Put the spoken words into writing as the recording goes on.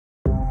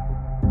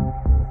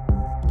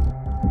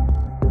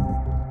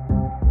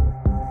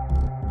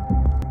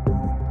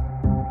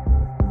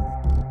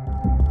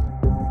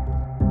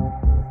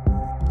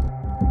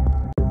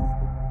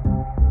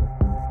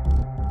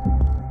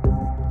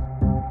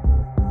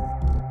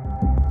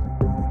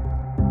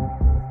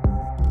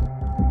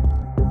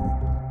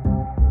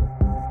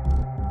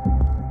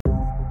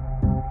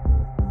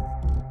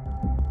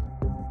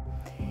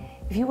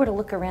If you were to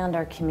look around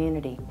our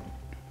community,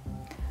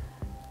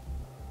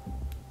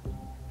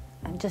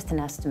 and just an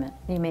estimate,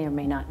 you may or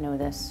may not know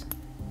this,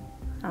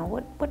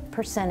 what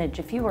percentage,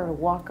 if you were to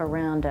walk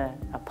around a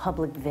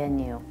public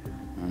venue,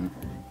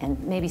 and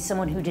maybe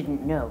someone who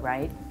didn't know,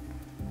 right,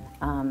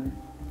 and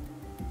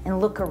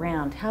look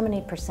around, how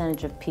many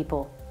percentage of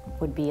people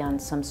would be on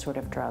some sort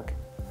of drug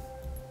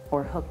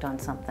or hooked on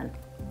something?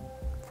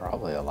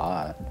 Probably a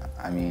lot.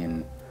 I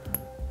mean,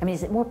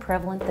 is it more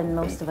prevalent than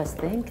most of us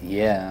think?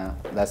 Yeah,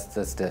 that's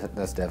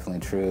definitely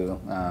true.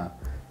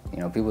 You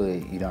know, people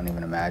that you don't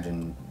even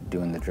imagine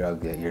doing the drug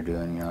that you're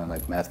doing. You know,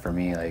 like meth for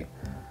me, like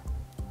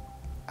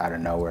out of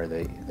nowhere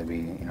they'd be,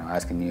 you know,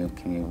 asking you,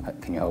 can you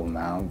help them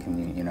out?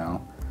 Can you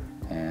know?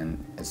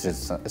 And it's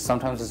just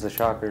sometimes it's a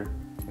shocker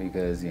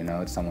because you know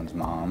it's someone's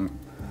mom,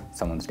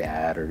 someone's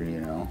dad, or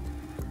you know,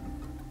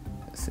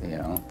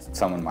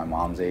 someone my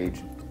mom's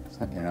age.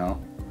 You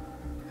know,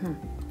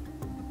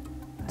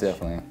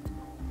 definitely.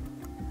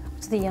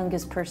 What's the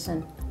youngest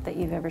person that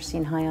you've ever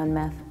seen high on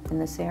meth in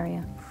this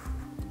area?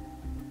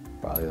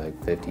 Probably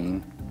like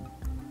 15.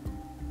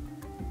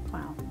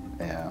 Wow.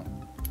 Yeah.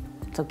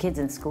 So kids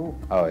in school?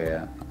 Oh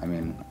yeah. I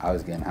mean, I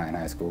was getting high in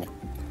high school.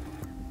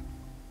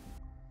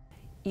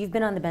 You've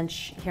been on the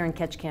bench here in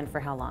Ketchikan for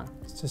how long?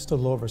 It's just a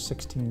little over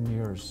 16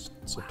 years,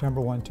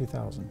 September 1,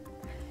 2000.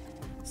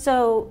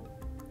 So,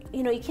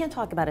 you know, you can't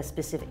talk about a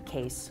specific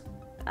case,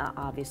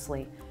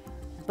 obviously,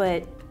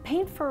 but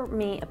paint for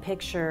me a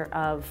picture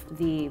of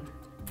the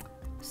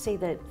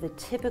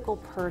typical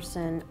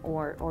person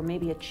or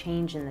maybe a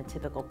change in the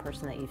typical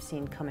person that you've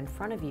seen come in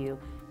front of you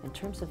in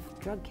terms of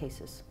drug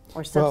cases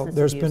or substance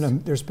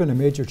abuse. There's been a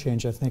major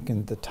change, I think,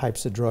 in the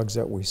types of drugs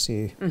that we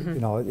see. You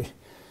know,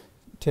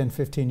 10,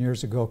 15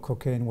 years ago,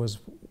 cocaine was,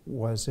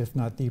 if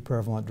not the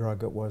prevalent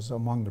drug, it was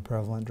among the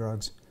prevalent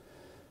drugs.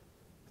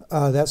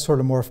 That sort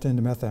of morphed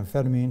into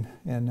methamphetamine,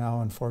 and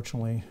now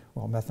unfortunately,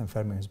 well,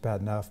 methamphetamine is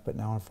bad enough, but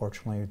now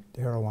unfortunately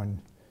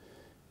heroin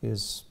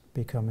is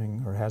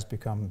becoming, or has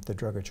become, the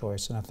drug of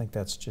choice, and I think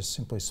that's just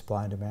simply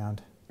supply and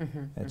demand.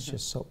 It's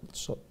just so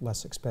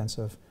less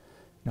expensive.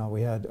 You know,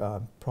 we had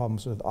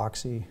problems with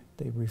Oxy.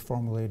 They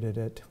reformulated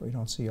it. We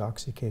don't see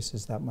Oxy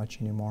cases that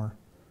much anymore.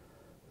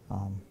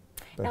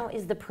 Now,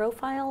 is the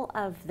profile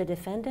of the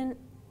defendant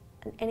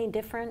any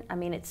different? I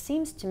mean, it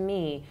seems to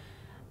me,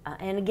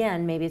 and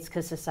again, maybe it's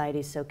because society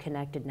is so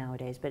connected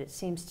nowadays, but it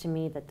seems to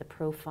me that the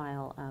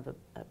profile of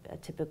a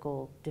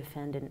typical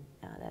defendant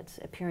that's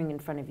appearing in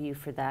front of you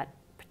for that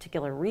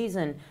particular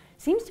reason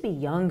seems to be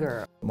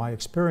younger. My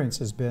experience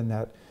has been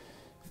that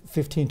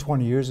 15,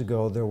 20 years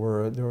ago, there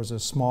was a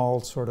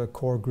small sort of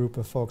core group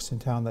of folks in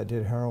town that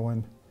did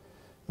heroin,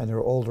 and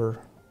they're older.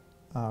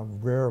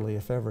 Rarely,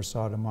 if ever,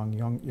 saw it among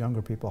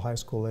younger people, high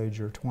school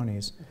age or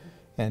 20s.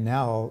 And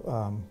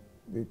now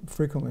we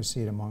frequently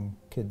see it among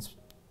kids,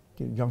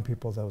 young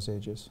people those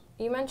ages.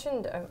 You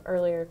mentioned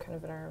earlier, kind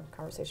of in our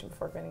conversation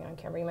before getting on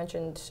camera, you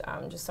mentioned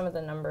just some of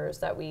the numbers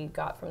that we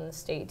got from the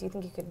state. Do you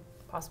think you could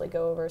possibly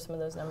go over some of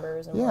those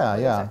numbers and what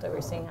exactly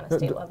we're seeing on a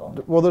state level?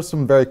 Well, there's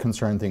some very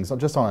concerning things.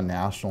 Just on a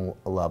national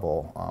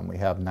level, we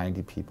have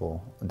 90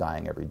 people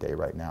dying every day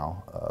right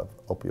now of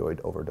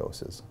opioid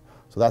overdoses.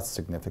 So that's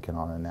significant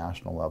on a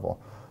national level.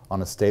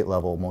 On a state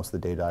level, most of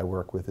the data I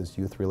work with is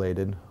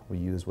youth-related. We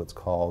use what's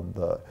called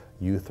the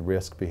Youth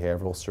Risk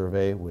Behavioral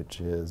Survey, which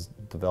is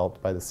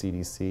developed by the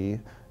CDC,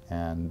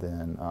 and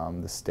then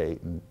the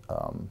state, and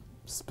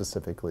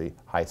specifically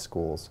high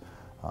schools,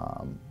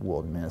 will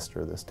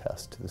administer this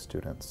test to the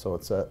students. So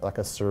it's like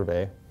a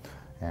survey,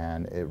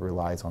 and it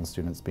relies on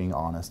students being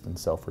honest and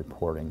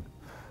self-reporting.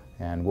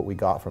 And what we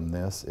got from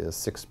this is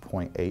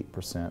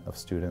 6.8% of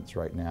students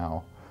right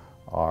now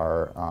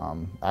are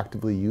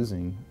actively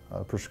using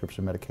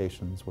prescription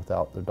medications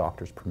without their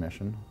doctor's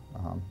permission.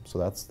 So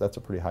that's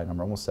a pretty high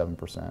number, almost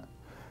 7%.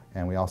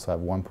 And we also have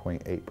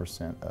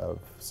 1.8% of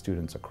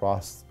students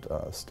across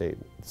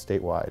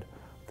statewide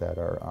that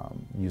are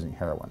using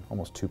heroin,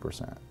 almost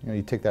 2%. You know,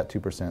 you take that 2%,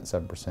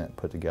 7%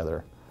 put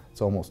together,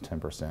 it's almost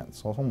 10%.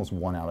 So it's almost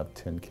 1 out of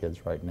 10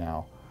 kids right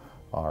now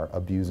are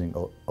abusing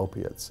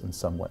opiates in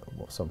some way,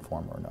 some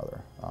form or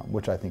another,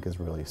 which I think is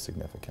really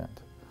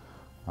significant.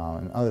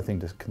 Another thing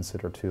to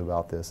consider too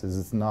about this is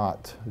it's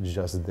not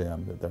just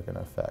them that they're going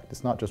to affect.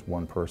 It's not just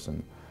one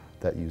person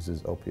that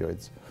uses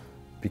opioids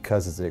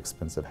because it's an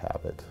expensive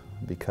habit,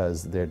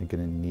 because they're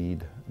going to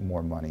need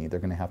more money, they're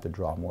going to have to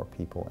draw more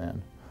people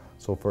in.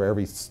 So for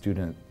every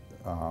student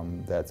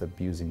that's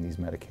abusing these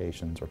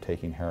medications or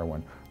taking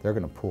heroin, they're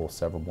going to pull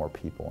several more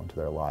people into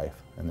their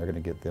life, and they're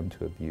going to get them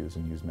to abuse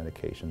and use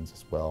medications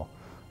as well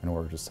in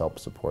order to help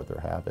support their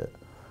habit.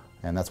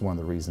 And that's one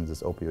of the reasons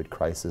this opioid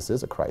crisis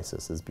is a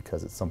crisis, is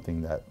because it's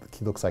something that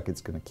looks like it's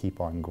going to keep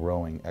on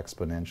growing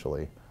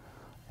exponentially.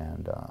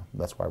 And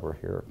that's why we're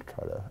here to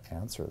try to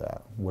answer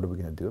that. What are we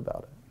going to do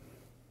about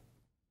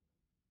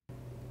it?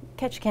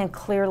 Ketchikan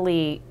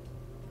clearly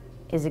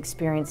is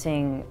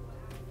experiencing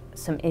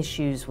some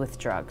issues with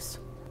drugs.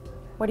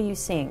 What are you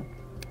seeing?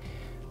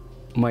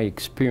 My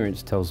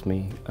experience tells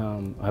me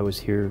I was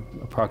here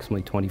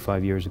approximately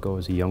 25 years ago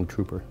as a young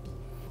trooper.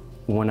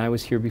 When I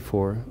was here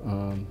before,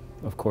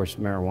 of course,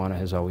 marijuana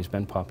has always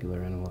been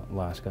popular in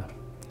Alaska.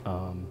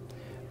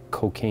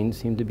 Cocaine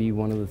seemed to be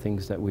one of the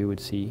things that we would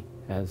see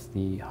as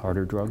the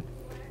harder drug.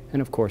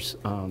 And of course,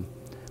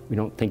 we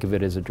don't think of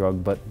it as a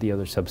drug, but the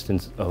other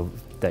substance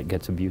that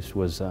gets abused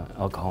was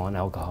alcohol, and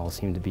alcohol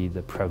seemed to be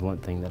the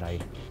prevalent thing that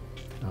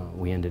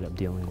we ended up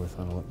dealing with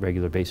on a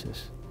regular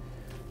basis.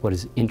 What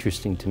is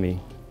interesting to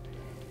me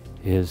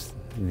is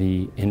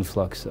the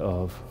influx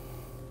of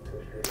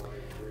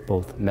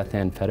both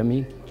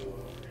methamphetamine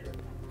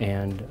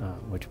and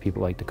which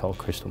people like to call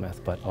crystal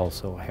meth, but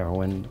also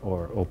heroin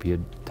or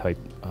opiate type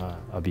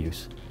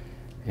abuse.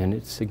 And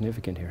it's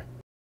significant here.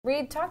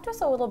 Reed, talk to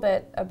us a little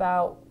bit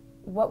about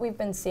what we've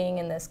been seeing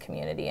in this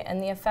community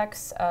and the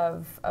effects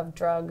of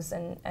drugs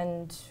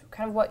and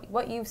kind of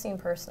what you've seen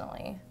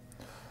personally.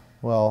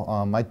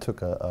 Well, I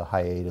took a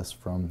hiatus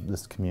from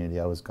this community.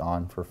 I was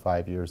gone for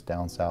 5 years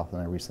down south,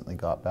 and I recently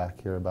got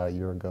back here about a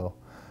year ago.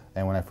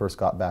 And when I first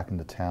got back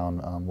into town,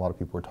 a lot of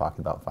people were talking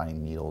about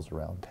finding needles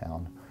around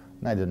town.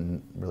 And I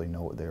didn't really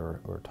know what they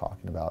were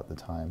talking about at the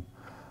time.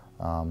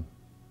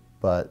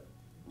 But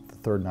the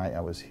third night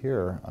I was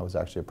here, I was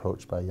actually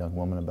approached by a young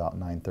woman about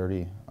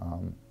 9:30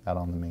 out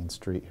on the main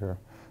street here.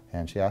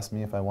 And she asked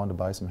me if I wanted to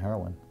buy some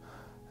heroin.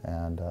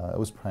 And it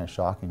was kind of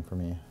shocking for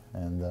me.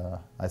 And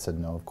I said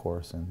no, of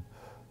course. And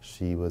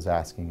she was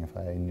asking if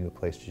I knew a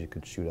place she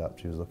could shoot up.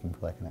 She was looking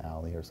for like an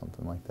alley or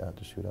something like that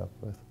to shoot up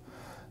with.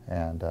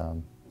 And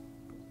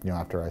you know,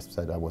 after I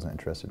said I wasn't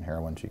interested in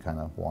heroin, she kind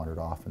of wandered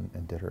off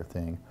and did her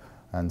thing.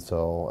 And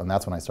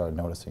that's when I started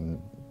noticing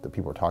that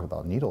people were talking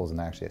about needles, and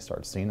actually I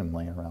started seeing them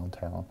laying around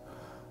town.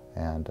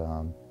 And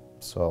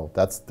so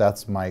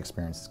that's my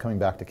experience. It's coming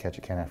back to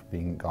Ketchikan after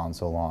being gone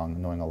so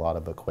long, knowing a lot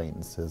of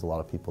acquaintances, a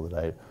lot of people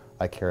that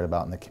I cared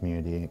about in the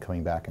community, and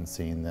coming back and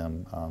seeing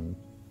them,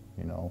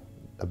 you know,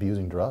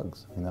 abusing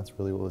drugs. I mean, that's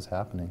really what was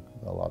happening.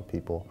 A lot of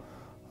people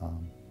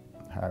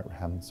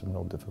having some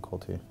real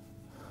difficulty.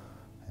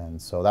 And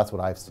so that's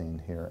what I've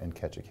seen here in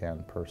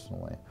Ketchikan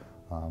personally,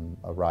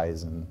 a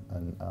rise in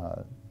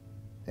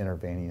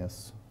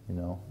intravenous, you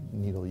know,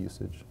 needle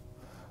usage,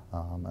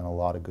 and a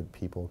lot of good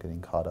people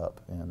getting caught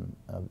up in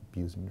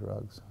abusing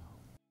drugs.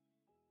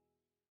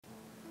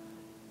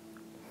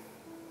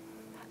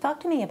 Talk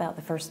to me about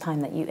the first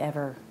time that you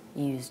ever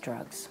used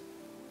drugs.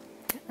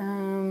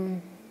 I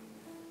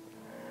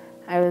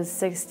was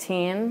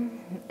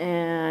 16,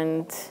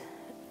 and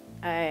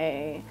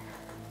I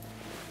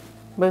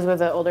was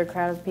with an older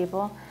crowd of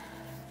people.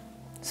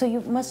 So you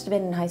must have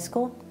been in high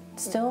school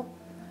still?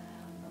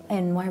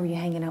 And why were you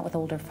hanging out with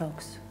older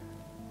folks?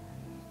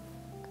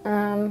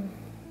 I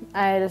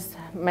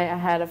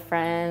had a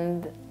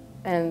friend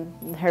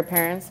and her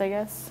parents, I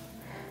guess.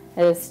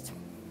 I just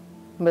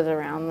was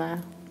around the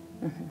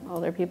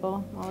older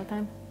people all the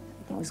time.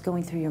 What was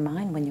going through your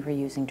mind when you were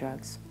using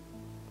drugs?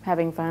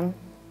 Having fun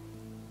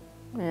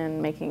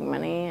and making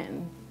money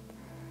and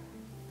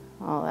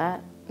all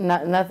that.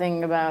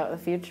 Nothing about the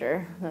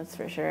future, that's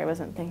for sure. I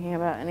wasn't thinking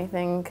about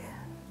anything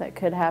that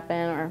could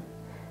happen or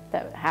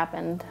that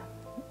happened.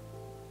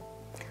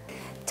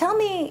 Tell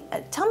me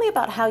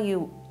about how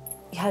you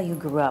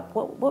grew up.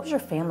 What was your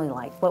family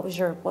like? What was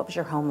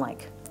your home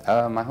like?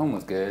 My home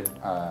was good.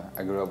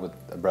 I grew up with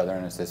a brother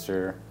and a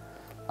sister.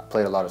 I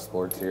played a lot of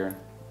sports here.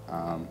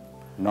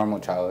 Normal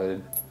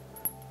childhood.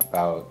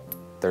 About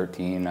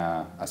 13,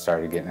 I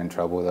started getting in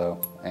trouble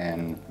though,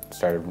 and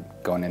started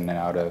going in and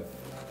out of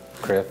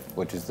CRIF,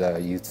 which is the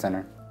youth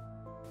center.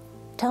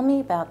 Tell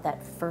me about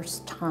that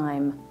first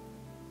time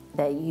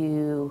that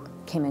you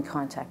came in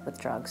contact with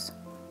drugs.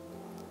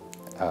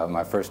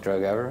 My first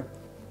drug ever.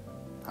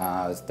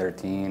 I was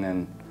 13,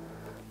 and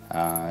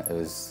it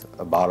was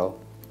a bottle.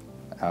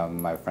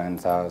 My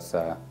friend's house.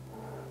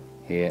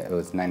 It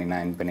was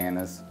 99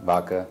 bananas,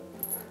 vodka,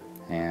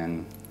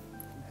 and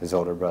his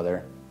older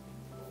brother.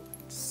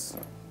 Just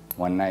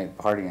one night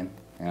partying,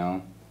 you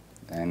know,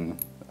 and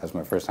that was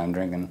my first time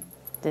drinking.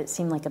 Did it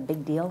seem like a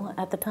big deal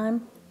at the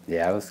time?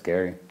 Yeah, it was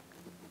scary.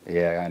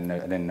 Yeah, I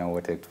didn't know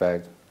what to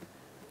expect.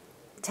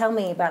 Tell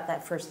me about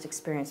that first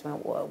experience.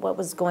 What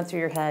was going through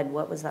your head?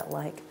 What was that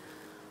like?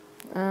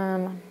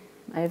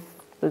 I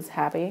was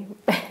happy,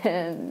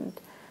 and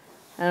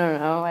I don't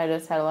know, I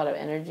just had a lot of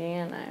energy,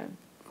 and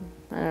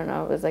I don't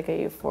know, it was like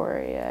a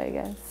euphoria, I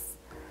guess.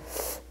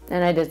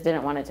 And I just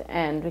didn't want it to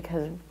end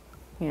because,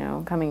 you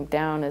know, coming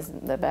down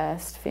isn't the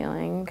best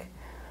feeling.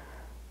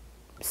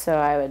 So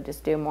I would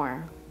just do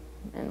more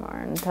and more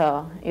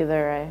until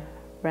either I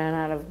ran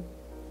out of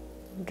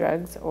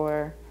drugs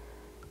or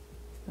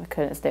I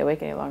couldn't stay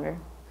awake any longer.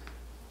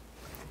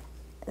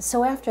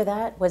 So after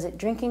that, was it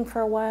drinking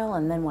for a while,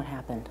 and then what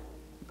happened?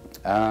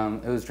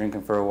 It was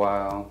drinking for a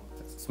while,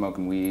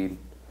 smoking weed,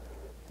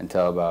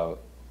 until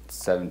about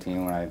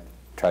 17 when I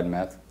tried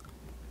meth.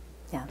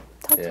 Yeah.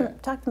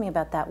 Talk to me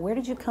about that. Where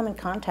did you come in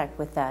contact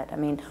with that? I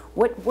mean,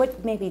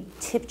 what maybe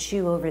tipped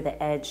you over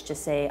the edge to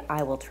say,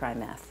 I will try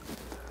meth?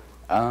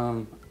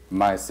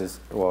 My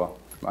sister, well,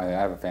 I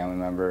have a family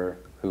member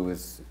who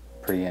was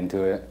pretty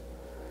into it,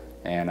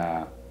 and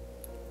I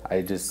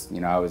just,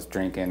 you know, I was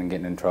drinking and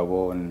getting in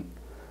trouble, and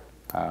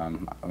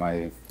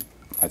My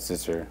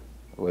sister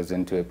was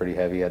into it pretty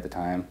heavy at the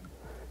time,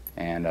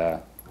 and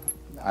I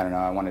don't know,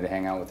 I wanted to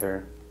hang out with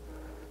her,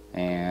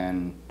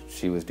 and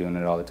she was doing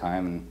it all the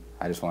time, and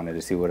I just wanted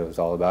to see what it was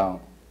all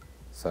about.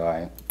 So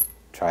I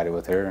tried it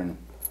with her, and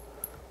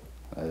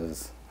I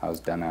was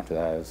done after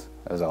that.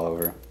 It was all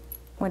over.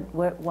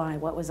 Why?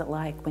 What was it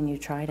like when you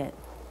tried it?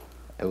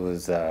 It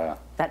was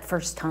that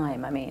first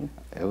time. I mean,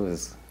 it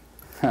was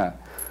it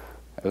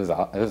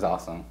was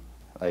awesome.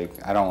 Like,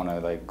 I don't want to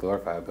like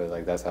glorify it, but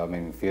like that's how it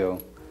made me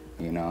feel.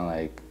 You know,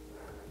 like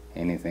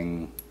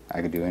anything,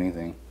 I could do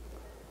anything.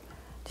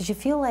 Did you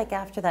feel like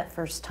after that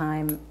first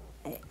time?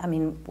 I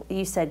mean,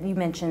 you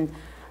mentioned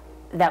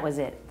that was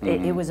it.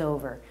 Mm-hmm. It was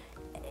over.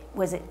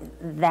 Was it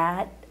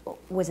that?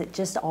 Was it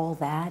just all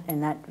that,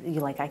 and that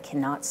you're like, I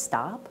cannot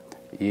stop?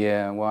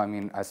 Yeah, well, I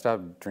mean, I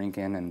stopped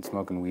drinking and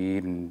smoking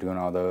weed and doing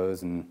all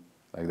those, and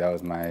like that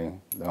was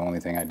the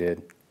only thing I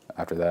did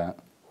after that.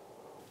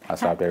 I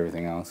stopped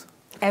everything else.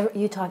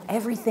 You talked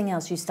everything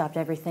else. You stopped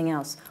everything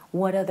else.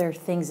 What other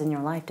things in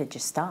your life did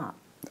you stop?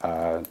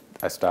 I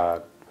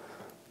stopped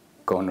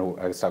going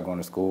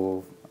to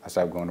school. I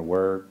stopped going to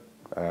work.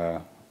 I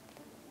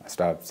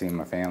stopped seeing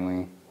my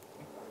family.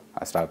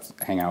 I stopped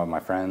hanging out with my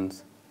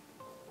friends.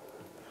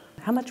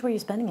 How much were you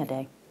spending a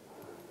day?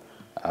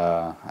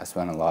 I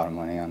spent a lot of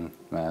money on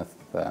meth.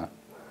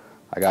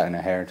 I got an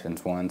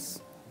inheritance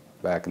once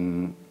back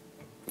a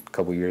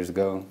couple years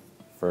ago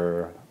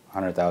for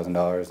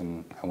 $100,000,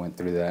 and I went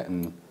through that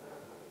in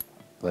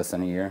less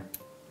than a year.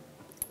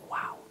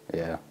 Wow.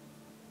 Yeah.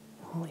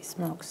 Holy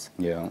smokes.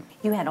 Yeah.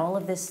 You had all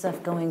of this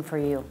stuff going for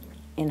you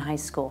in high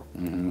school.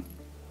 Mm-hmm.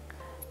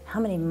 How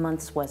many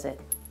months was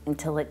it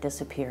until it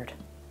disappeared?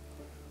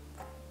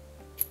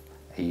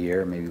 A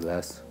year, maybe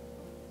less.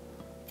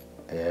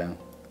 Yeah.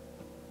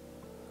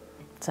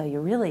 So you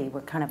really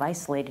were kind of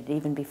isolated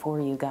even before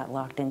you got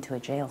locked into a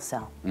jail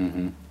cell.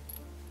 Mm-hmm.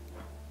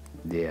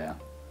 Yeah.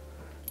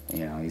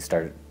 You know, you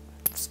start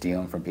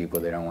stealing from people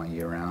they don't want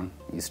you around.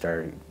 You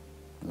start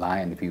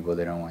lying to people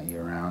they don't want you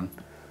around.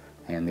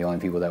 And the only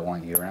people that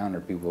want you around are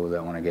people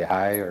that want to get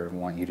high or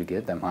want you to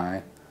get them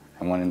high.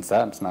 And when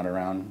that's not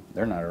around,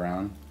 they're not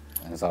around.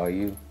 And it's all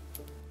you.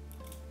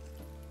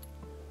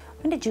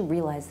 When did you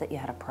realize that you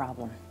had a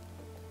problem?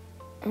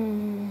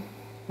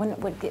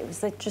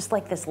 Was it just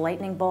like this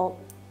lightning bolt?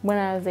 When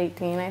I was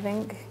 18, I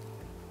think.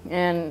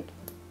 And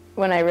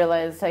when I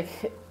realized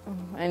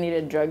I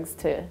needed drugs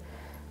to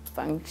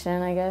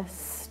function, I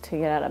guess, to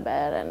get out of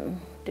bed and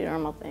do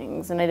normal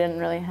things. And I didn't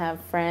really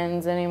have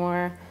friends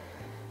anymore.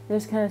 I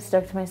just kind of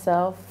stuck to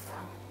myself.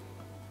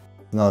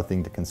 Another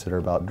thing to consider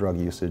about drug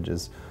usage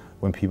is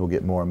when people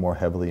get more and more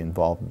heavily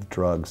involved with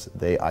drugs,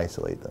 they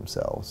isolate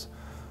themselves.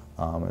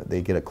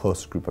 They get a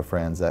close group of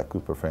friends. That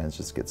group of friends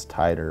just gets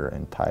tighter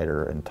and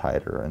tighter and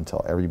tighter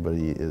until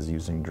everybody is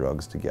using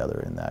drugs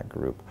together in that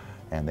group,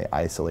 and they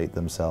isolate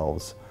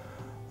themselves.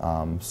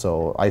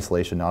 So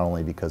isolation not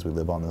only because we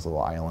live on this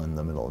little island in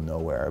the middle of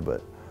nowhere,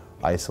 but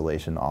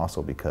isolation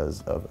also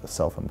because of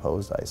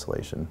self-imposed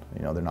isolation.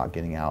 You know, they're not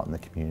getting out in the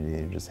community,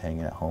 they're just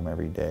hanging at home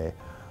every day,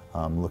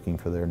 looking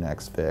for their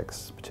next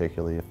fix,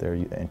 particularly if they're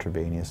an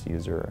intravenous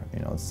user. You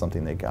know, it's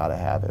something they gotta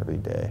have every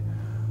day.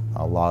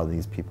 A lot of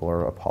these people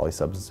are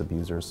polysubstance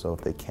abusers, so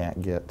if they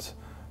can't get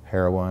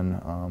heroin,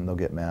 they'll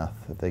get meth.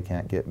 If they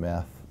can't get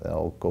meth,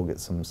 they'll go get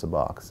some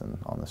Suboxone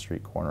on the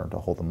street corner to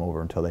hold them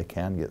over until they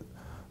can get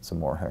some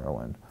more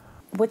heroin.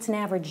 What's an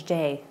average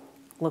day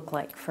look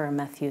like for a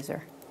meth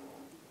user?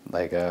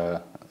 Like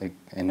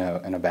in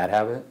a bad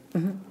habit?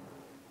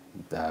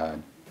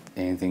 Mm-hmm.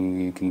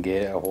 Anything you can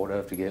get a hold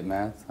of to get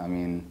meth. I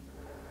mean,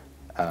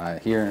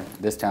 here,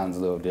 this town's a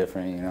little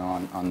different, you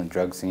know, on the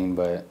drug scene,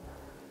 but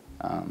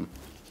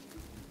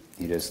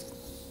you just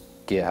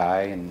get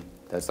high, and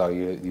that's all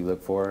you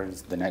look for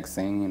is the next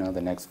thing, you know, the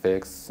next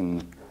fix.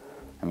 And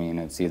I mean,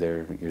 it's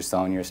either you're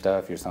selling your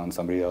stuff, you're selling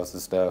somebody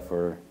else's stuff,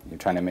 or you're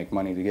trying to make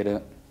money to get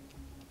it.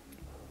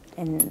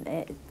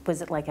 And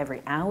was it like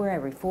every hour,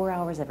 every 4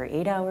 hours, every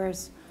 8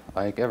 hours?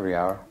 Like every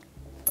hour,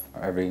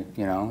 every,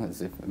 you know,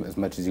 as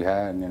much as you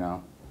had, you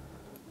know,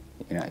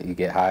 you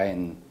get high,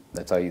 and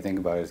that's all you think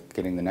about is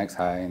getting the next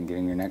high and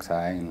getting your next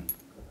high. And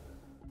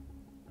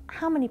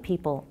how many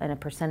people in a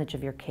percentage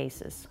of your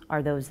cases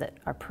are those that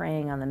are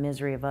preying on the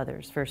misery of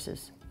others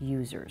versus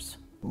users?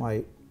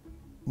 My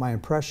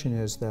impression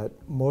is that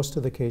most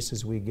of the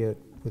cases we get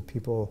with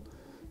people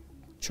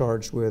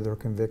charged with or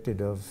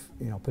convicted of,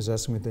 you know,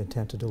 possessing with the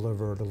intent to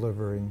deliver or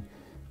delivering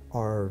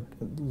are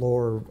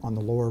on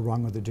the lower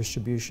rung of the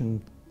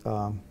distribution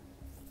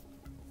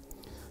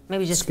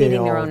maybe just scale.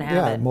 Feeding their own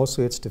habit. Yeah,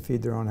 mostly it's to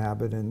feed their own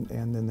habit, and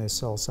then they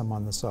sell some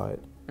on the side.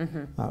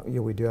 Mm-hmm. You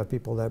know, we do have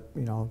people that,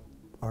 you know,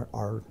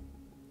 are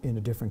in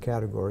a different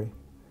category.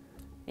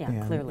 Yeah,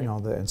 and, clearly. You know,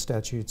 and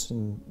statutes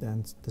and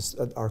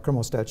our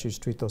criminal statutes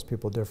treat those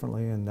people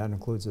differently, and that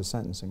includes the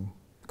sentencing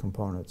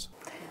components.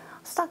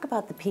 Let's talk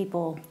about the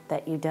people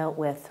that you dealt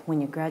with when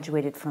you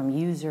graduated from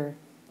user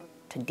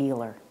to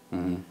dealer.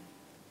 Mm-hmm.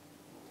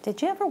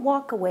 Did you ever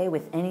walk away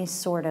with any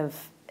sort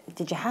of,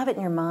 did you have it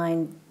in your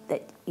mind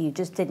that you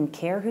just didn't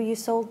care who you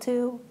sold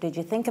to? Did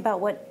you think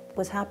about what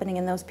was happening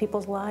in those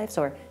people's lives,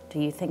 or do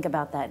you think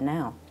about that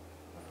now?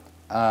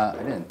 I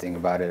didn't think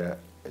about it,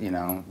 you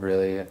know,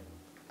 really.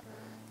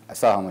 I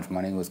saw how much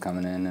money was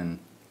coming in, and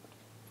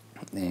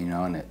you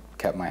know, and it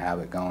kept my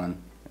habit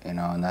going, you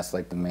know, and that's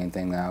like the main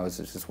thing that I was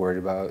just worried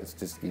about, is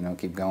just, you know,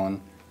 keep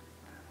going.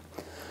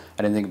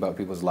 I didn't think about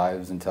people's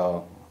lives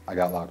until I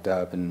got locked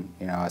up, and,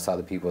 you know, I saw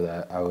the people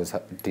that I was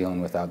dealing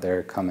with out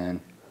there come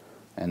in,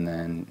 and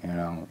then, you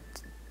know,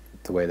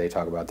 the way they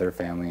talk about their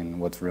family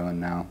and what's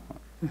ruined now,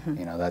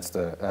 you know,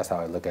 that's how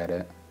I look at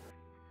it.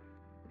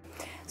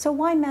 So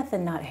why meth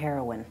and not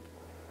heroin?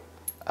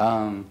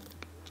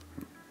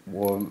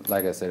 Well,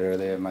 like I said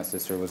earlier, my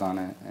sister was on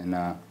it,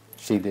 and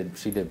she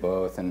did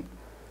both. And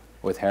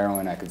with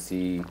heroin, I could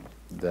see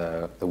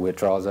the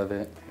withdrawals of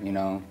it. You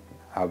know,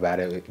 how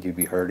bad you'd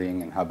be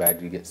hurting and how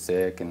bad you'd get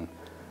sick. And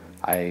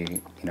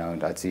you know,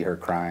 I'd see her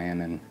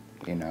crying and,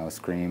 you know,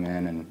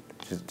 screaming, and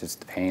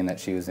just the pain that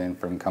she was in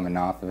from coming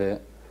off of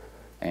it.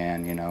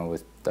 And, you know,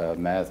 with the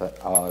meth,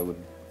 all I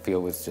would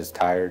feel was just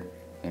tired.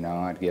 You know,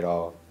 I'd get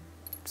all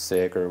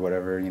sick or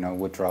whatever, you know,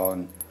 withdrawal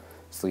and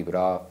sleep it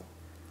off.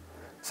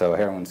 So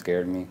heroin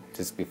scared me,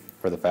 just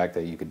for the fact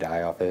that you could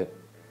die off it.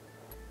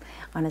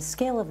 On a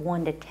scale of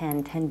 1 to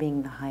 10, 10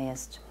 being the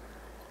highest,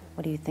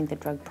 what do you think the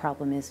drug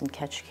problem is in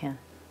Ketchikan?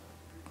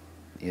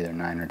 Either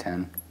 9 or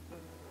 10.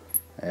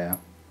 Yeah,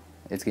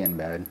 it's getting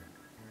bad.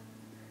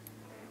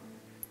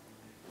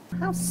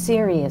 How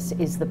serious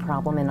is the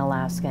problem in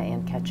Alaska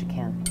and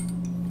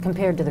Ketchikan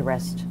compared to the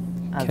rest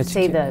of,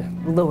 say, the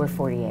lower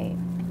 48?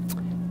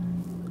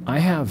 I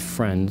have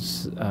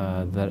friends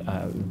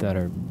that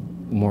are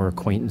more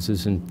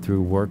acquaintances and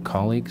through work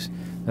colleagues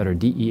that are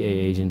DEA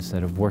agents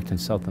that have worked in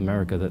South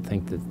America that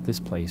think that this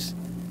place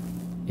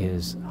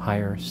is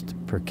highest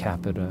per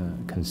capita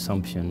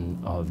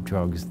consumption of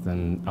drugs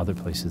than other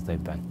places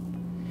they've been.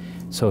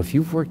 So if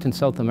you've worked in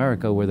South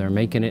America where they're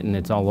making it and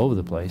it's all over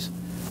the place,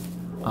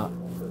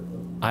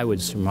 I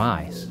would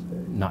surmise,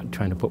 not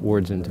trying to put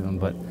words into them,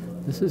 but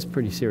this is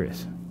pretty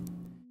serious.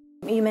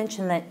 You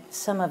mentioned that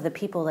some of the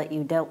people that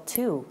you dealt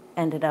to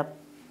ended up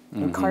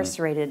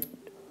incarcerated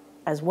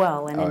as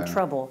well and in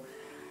trouble.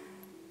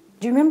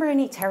 Do you remember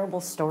any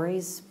terrible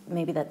stories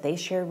maybe that they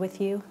shared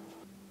with you?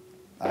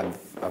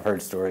 I've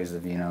heard stories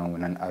of, you know,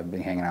 when I've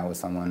been hanging out with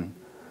someone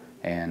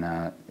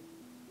and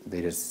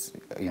they just,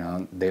 you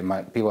know,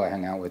 people I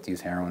hang out with use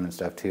heroin and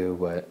stuff too,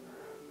 but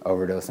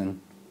overdosing,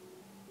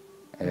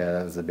 yeah,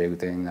 that was the big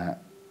thing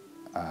that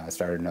I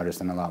started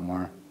noticing a lot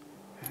more.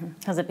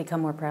 Has it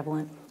become more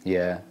prevalent?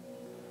 Yeah.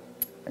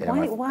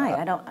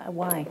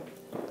 Why?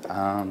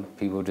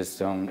 People just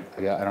don't,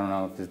 I don't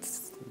know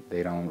if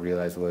they don't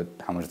realize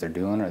how much they're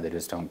doing, or they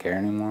just don't care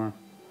anymore.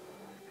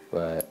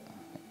 But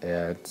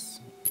yeah, it's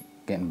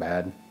getting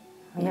bad.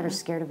 Are you ever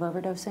scared of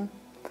overdosing?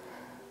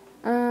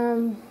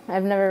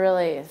 I've never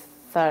really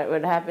thought it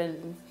would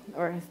happen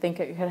or think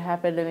it could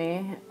happen to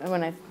me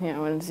when I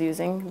was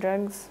using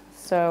drugs.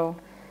 So,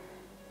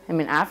 I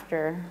mean,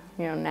 after,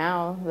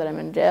 now that I'm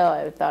in jail,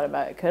 I thought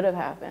about it could have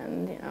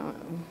happened,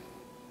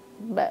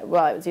 but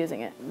while I was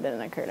using it, it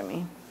didn't occur to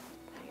me.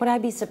 Would I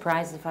be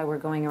surprised if I were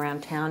going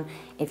around town,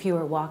 if you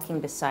were walking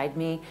beside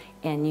me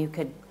and you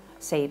could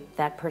say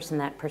that person,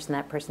 that person,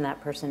 that person,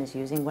 that person is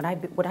using? Would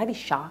I be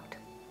shocked?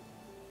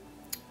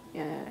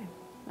 Yeah,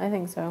 I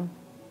think so.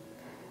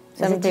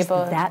 Some people,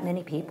 just that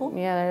many people?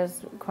 Yeah,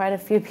 there's quite a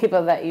few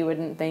people that you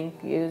wouldn't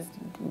think do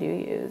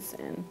use,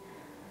 and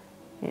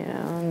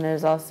and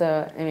there's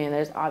also,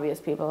 there's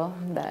obvious people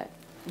that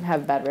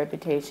have bad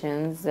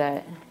reputations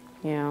that,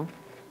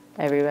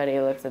 everybody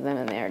looks at them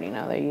and they already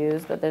know they're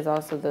used, but there's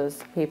also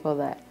those people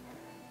that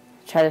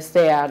try to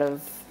stay out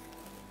of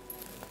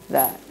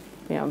that,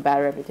 bad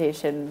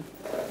reputation,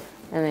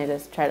 and they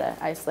just try to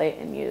isolate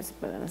and use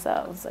for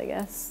themselves, I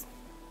guess.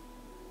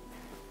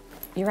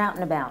 You're out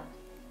and about.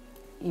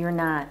 You're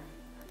not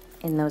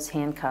in those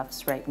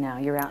handcuffs right now.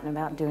 You're out and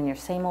about doing your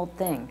same old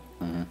thing,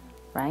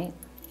 right?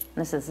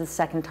 This is the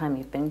second time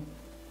you've been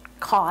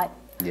caught.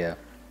 Yeah.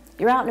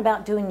 You're out and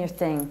about doing your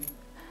thing.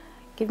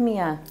 Give me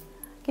a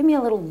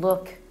little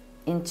look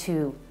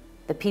into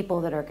the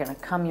people that are going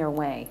to come your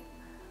way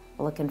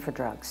looking for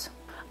drugs.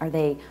 Are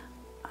they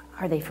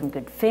from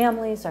good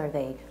families? Are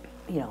they,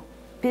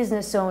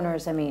 business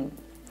owners?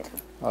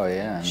 Oh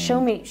yeah.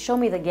 Show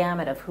me the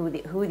gamut of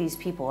who these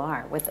people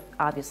are,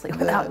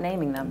 without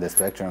naming them. The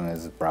spectrum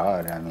is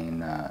broad.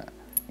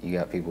 You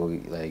got people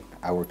like,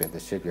 I worked at the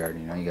shipyard.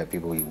 You got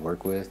people you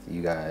work with.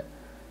 You got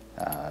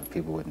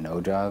people with no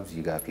jobs.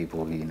 You got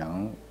people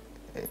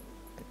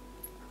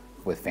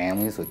with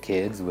families, with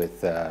kids,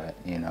 with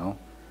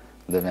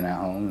living at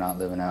home, not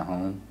living at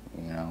home.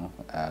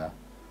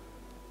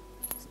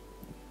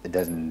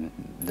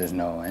 There's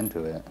no end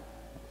to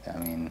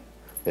it.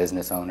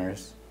 Business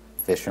owners,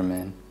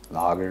 fishermen,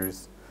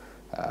 loggers,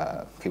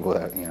 people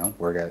that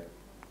work at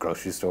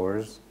grocery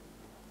stores.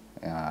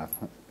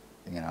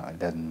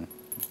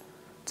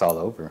 It's all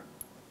over.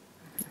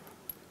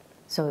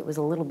 So it was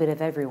a little bit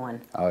of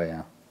everyone. Oh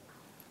yeah.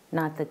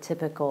 Not the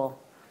typical,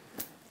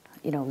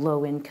 you know,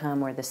 low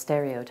income or the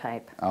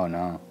stereotype. Oh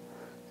no,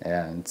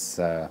 yeah, it's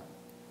any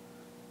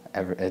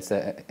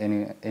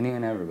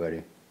and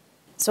everybody.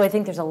 So I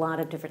think there's a lot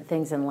of different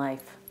things in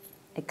life.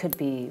 It could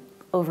be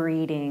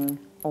overeating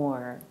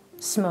or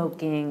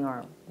smoking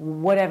or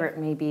whatever it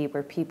may be,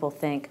 where people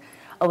think,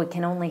 oh, it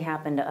can only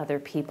happen to other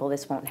people,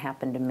 this won't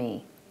happen to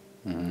me.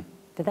 Mm-hmm.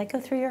 Did that go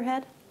through your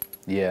head?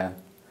 Yeah.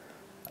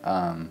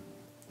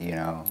 You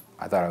know,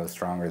 I thought I was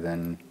stronger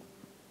than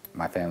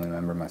my family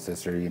member, my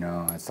sister. You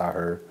know, I saw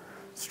her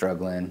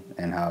struggling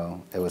and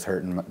how it was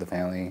hurting the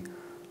family.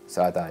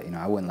 So I thought, you know,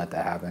 I wouldn't let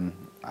that happen.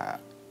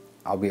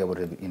 I'll be able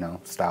to, you know,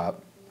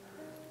 stop.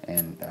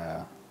 And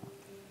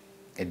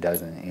it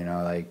doesn't, you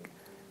know, like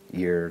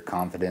your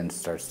confidence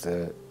starts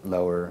to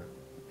lower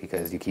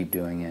because you keep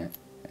doing it.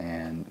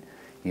 And,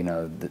 you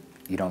know,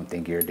 you don't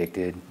think you're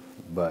addicted,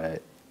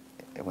 but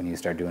when you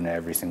start doing it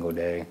every single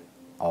day,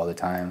 all the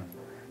time,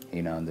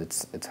 you know,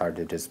 it's hard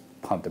to just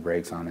pump the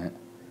brakes on it.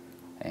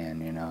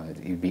 And, you know,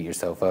 you beat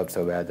yourself up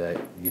so bad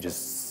that you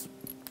just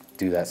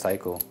do that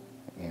cycle,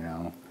 you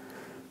know.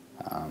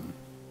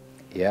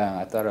 Yeah,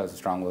 I thought I was a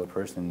strong-willed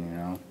person, you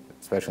know,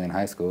 especially in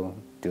high school,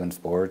 doing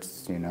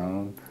sports, you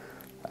know,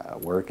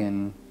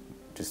 working,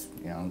 just,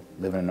 you know,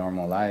 living a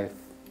normal life.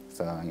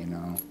 So, you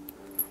know,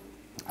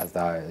 I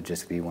thought it would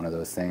just be one of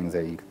those things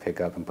that you could pick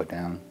up and put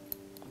down,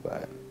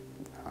 but...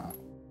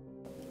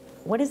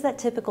 What is that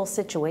typical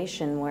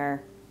situation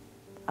where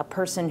a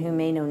person who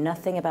may know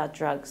nothing about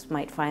drugs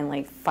might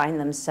finally find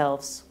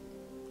themselves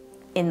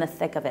in the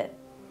thick of it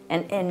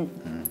and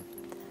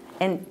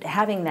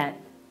having that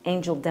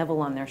angel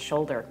devil on their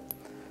shoulder?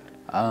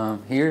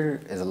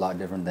 Here is a lot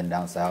different than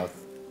down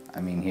south. I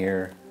mean,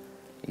 here,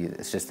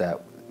 it's just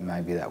that it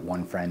might be that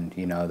one friend,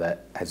 you know,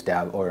 that has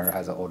or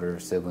has an older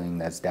sibling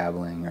that's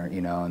dabbling, or,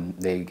 you know, and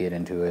they get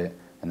into it,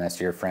 and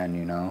that's your friend,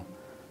 you know.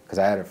 Because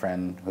I had a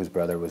friend whose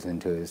brother was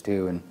into it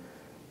too, and,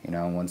 you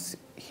know, once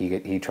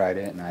he tried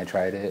it and I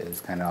tried it, it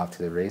was kind of off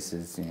to the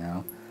races, you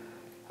know.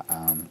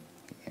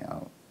 You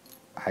know,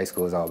 high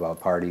school is all about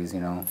parties, you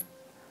know.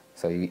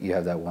 So you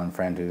have that one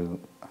friend who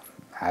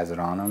has it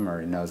on him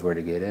or knows where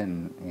to get it,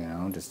 and, you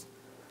know, just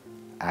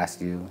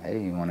ask you,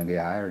 hey, you want to get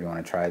high or you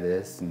want to try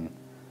this? And,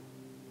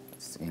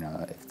 it's, you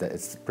know,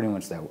 it's pretty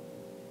much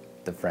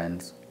the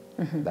friends,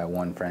 that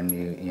one friend,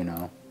 you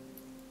know.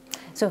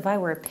 So if I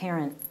were a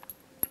parent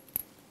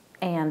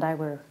and I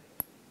were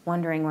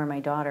wondering where my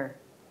daughter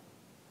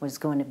was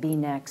going to be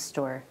next,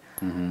 or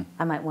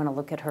I might want to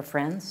look at her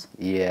friends.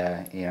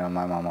 Yeah, you know,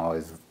 my mom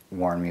always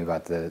warned me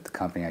about the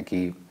company I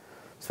keep,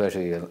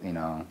 especially, you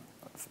know,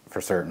 for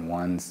certain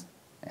ones.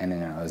 And, you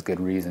know, it was good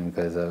reason,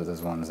 because of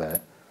those ones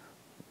that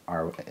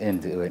are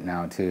into it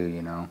now too,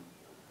 you know.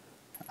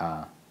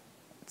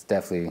 It's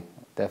definitely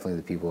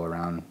the people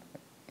around,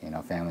 you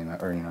know, family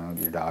or, you know,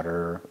 your daughter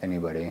or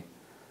anybody,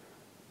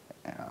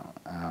 you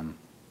know.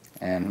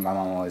 And my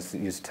mom always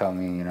used to tell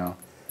me, you know,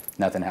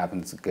 nothing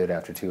happens good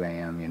after 2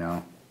 a.m., you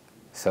know.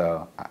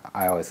 So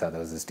I always thought that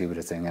was the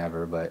stupidest thing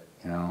ever, but,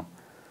 you know,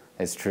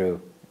 it's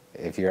true.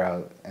 If you're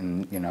out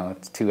and, you know,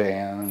 it's 2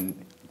 a.m.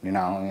 and you're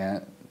not home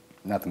yet,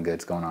 nothing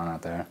good's going on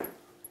out there.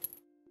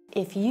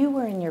 If you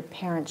were in your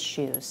parents'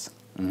 shoes,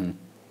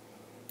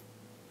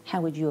 how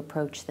would you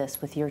approach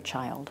this with your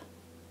child?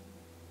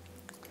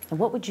 And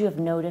what would you have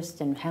noticed,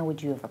 and how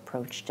would you have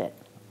approached it?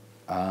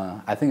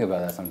 I think about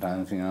that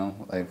sometimes, you know,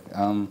 like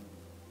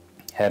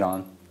head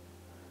on.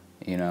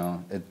 You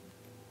know,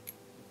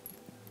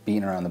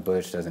 beating around the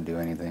bush doesn't do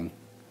anything.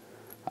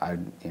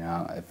 You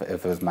know,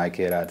 if it was my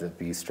kid, I'd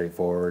be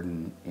straightforward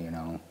and, you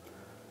know,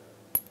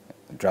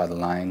 draw the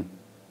line,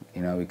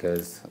 you know,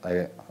 because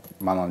like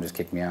my mom just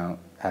kicked me out,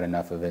 had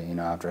enough of it, you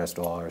know, after I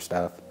stole all her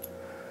stuff.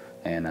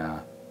 And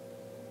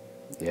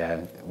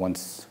yeah,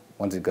 once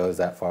it goes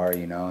that far,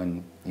 you know,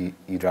 and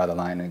you draw the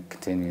line and it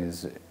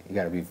continues, you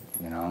gotta be,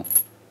 you know,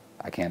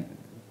 I can't,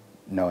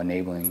 no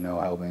enabling,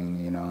 no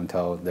helping, you know,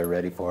 until they're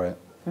ready for it.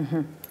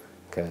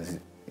 Because,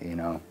 you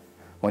know,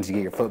 once you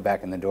get your foot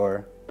back in the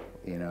door,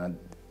 you know,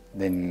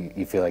 then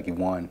you feel like you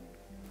won,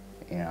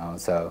 you know.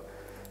 So,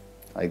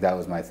 like, that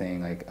was my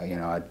thing. Like, you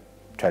know, I'd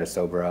try to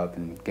sober up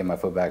and get my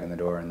foot back in the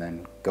door and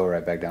then go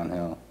right back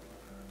downhill.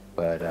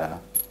 But,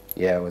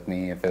 yeah, with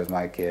me, if it was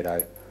my kid,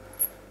 I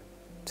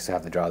just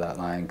have to draw that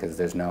line, because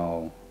there's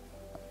no,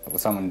 with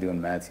someone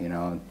doing meth, you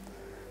know,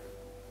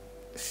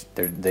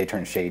 they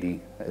turn shady,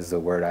 is the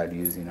word I'd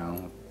use, you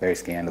know, very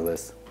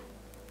scandalous.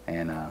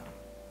 And,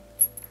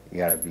 you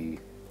gotta be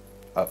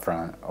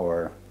upfront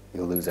or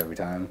you'll lose every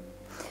time.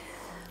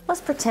 Let's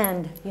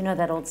pretend, you know,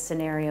 that old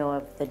scenario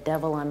of the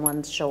devil on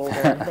one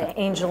shoulder, the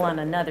angel on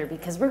another,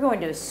 because we're going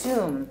to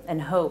assume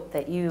and hope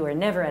that you are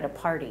never at a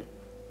party,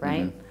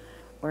 right?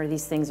 Where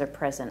these things are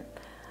present.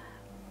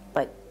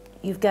 But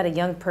you've got a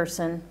young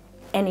person,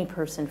 any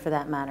person for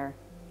that matter,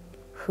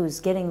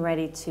 who's getting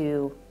ready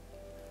to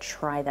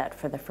try that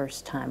for the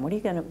first time. What are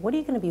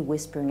you gonna be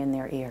whispering in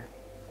their ear?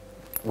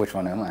 Which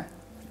one am I?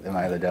 Am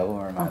I the devil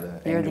or am I the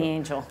angel? You're the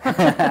angel.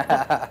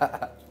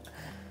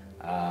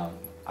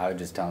 I would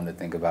just tell them to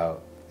think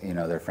about, you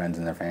know, their friends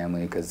and their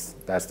family, because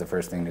that's the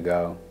first thing to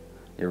go.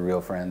 your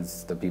real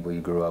friends, the people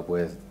you grew up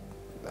with,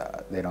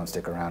 they don't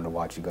stick around to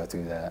watch you go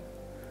through that.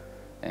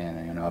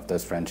 And you know, if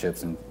those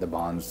friendships and the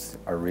bonds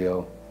are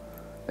real,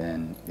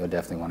 then you'll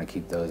definitely want to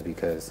keep those,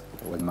 because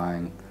with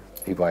mine,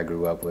 people I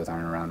grew up with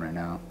aren't around right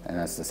now. And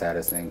that's the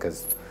saddest thing,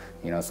 because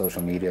you know,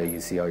 social media, you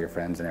see all your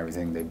friends and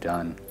everything they've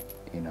done,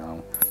 you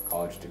know,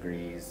 college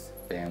degrees,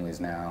 families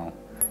now,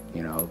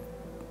 you know,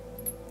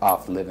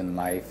 off living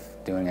life,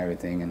 doing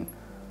everything, and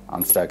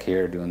I'm stuck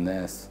here doing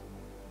this.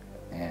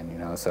 And you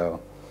know,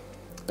 so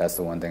that's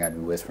the one thing I'd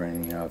be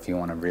whispering, you know, if you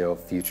want a real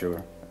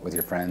future with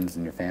your friends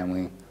and your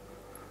family,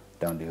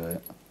 don't do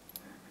it.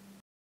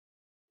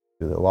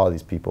 A lot of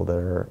these people that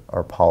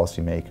are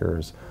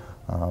policymakers,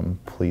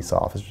 police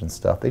officers and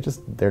stuff,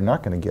 they're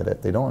not going to get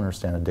it. They don't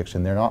understand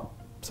addiction. They're not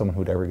someone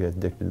who'd ever get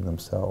addicted to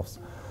themselves.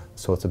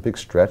 So it's a big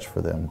stretch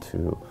for them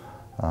to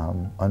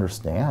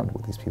understand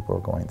what these people are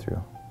going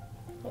through.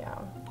 Yeah.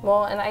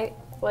 Well, and I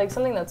like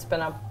something that's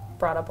been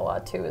brought up a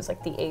lot too is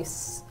like the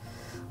ACE,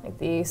 like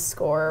the ACE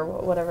score,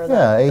 whatever.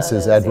 Yeah, ACE that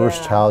is is. adverse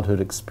Yeah.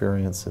 childhood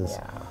experiences.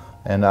 Yeah.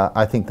 And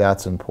I think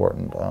that's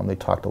important. They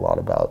talked a lot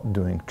about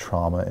doing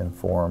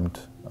trauma-informed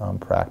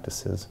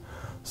practices.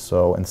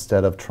 So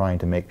instead of trying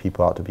to make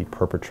people out to be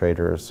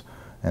perpetrators,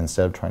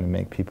 instead of trying to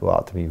make people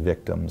out to be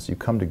victims, you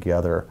come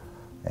together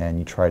and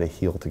you try to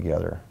heal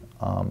together.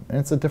 And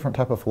it's a different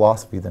type of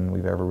philosophy than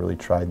we've ever really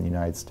tried in the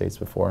United States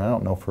before, and I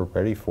don't know if we're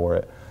ready for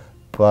it,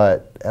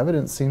 but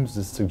evidence seems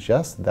to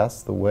suggest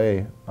that's the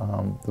way,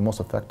 the most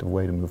effective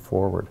way to move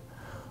forward.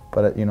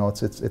 But you know,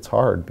 it's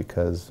hard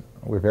because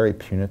we're very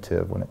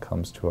punitive when it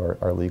comes to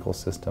our legal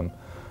system.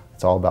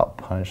 It's all about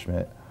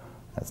punishment.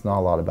 It's not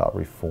a lot about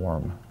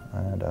reform,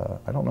 and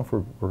I don't know if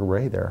we're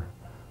ready there.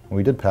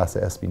 We did pass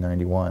the SB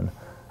 91,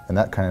 and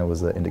that kind of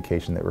was the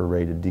indication that we're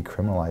ready to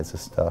decriminalize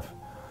this stuff.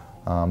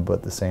 But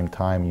at the same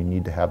time, you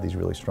need to have these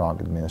really strong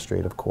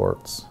administrative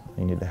courts.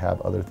 You need to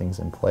have other things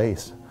in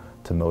place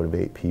to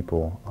motivate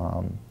people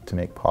to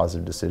make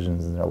positive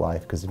decisions in their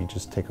life. Because if you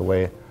just take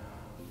away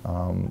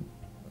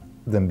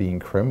them being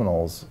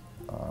criminals,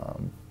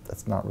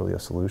 that's not really a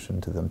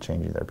solution to them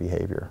changing their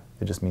behavior.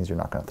 It just means you're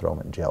not going to throw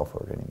them in jail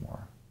for it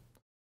anymore.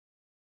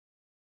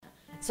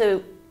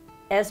 So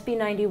SB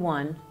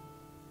 91,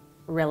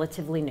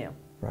 relatively new.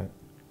 Right.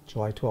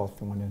 July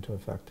 12th it went into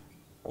effect.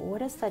 What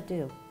does that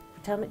do?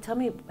 Tell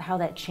me how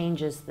that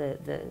changes the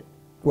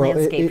Well,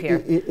 landscape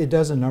here. It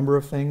does a number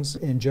of things.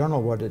 In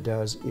general, what it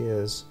does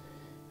is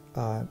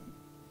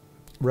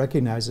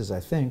recognizes, I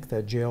think,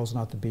 that jail's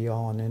not the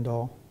be-all and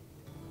end-all,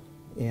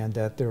 and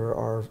that there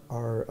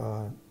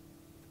are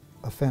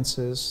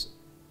offenses,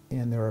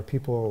 and there are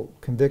people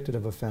convicted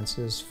of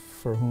offenses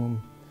for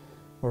whom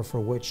or for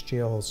which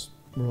jail's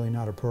really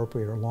not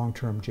appropriate, or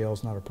long-term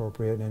jail's not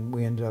appropriate, and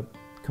we end up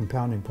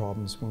compounding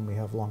problems when we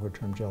have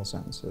longer-term jail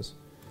sentences.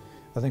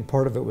 I think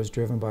part of it was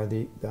driven by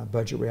the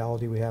budget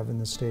reality we have in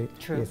the state.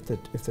 True. If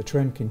the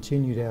trend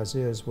continued as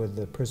is with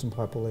the prison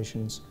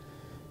populations,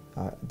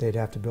 they'd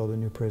have to build a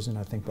new prison,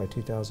 I think, by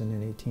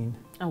 2018.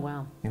 Oh,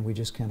 wow. And we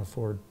just can't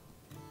afford,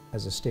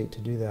 as a state,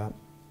 to do that.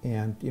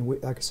 And you know,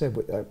 like I said,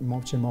 I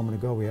mentioned a moment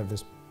ago, we have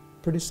this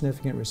pretty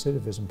significant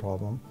recidivism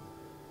problem.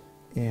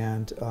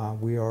 And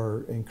we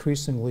are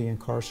increasingly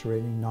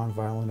incarcerating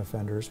nonviolent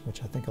offenders,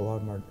 which I think a lot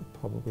of them are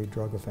probably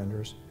drug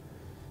offenders.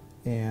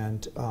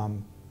 And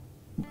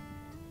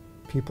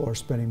people are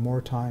spending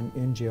more time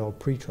in jail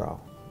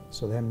pre-trial,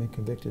 so they haven't been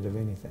convicted of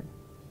anything.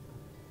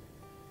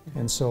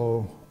 And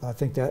so I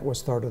think that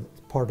was part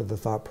of the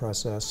thought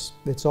process.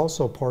 It's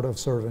also part of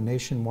sort of a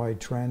nationwide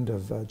trend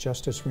of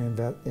justice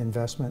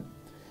reinvestment.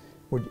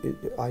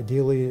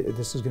 Ideally,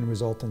 this is going to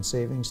result in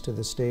savings to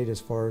the state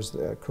as far as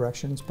the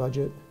corrections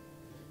budget,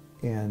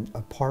 and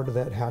a part of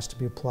that has to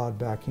be plowed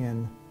back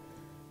in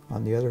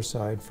on the other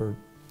side for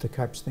the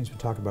types of things we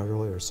talked about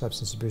earlier,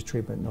 substance abuse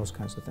treatment and those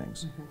kinds of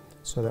things,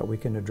 so that we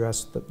can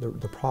address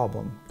the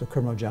problem, the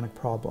criminogenic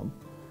problem,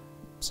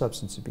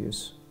 substance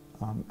abuse,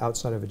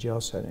 outside of a jail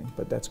setting.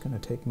 But that's going to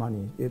take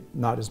money,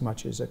 not as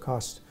much as it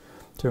costs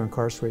to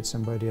incarcerate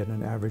somebody at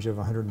an average of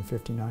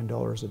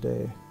 $159 a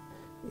day.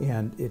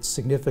 And it's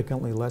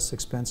significantly less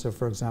expensive,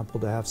 for example,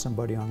 to have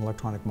somebody on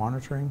electronic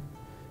monitoring,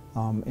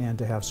 and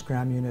to have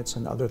scram units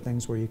and other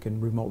things where you can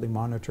remotely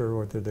monitor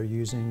whether they're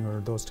using or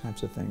those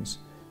types of things.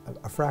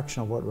 A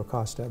fraction of what it would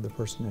cost to have the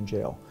person in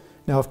jail.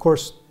 Now, of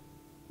course,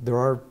 there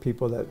are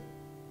people that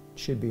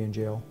should be in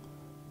jail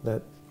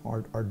that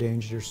are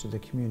dangerous to the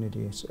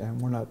communities,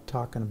 and we're not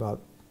talking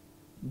about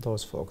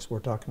those folks. We're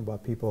talking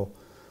about people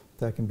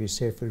that can be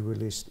safely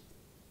released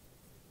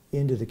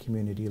into the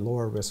community,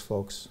 lower risk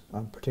folks,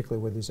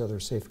 particularly with these other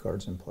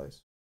safeguards in place.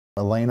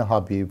 Elena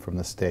Habib from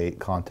the state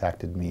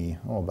contacted me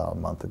about a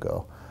month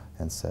ago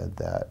and said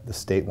that the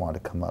state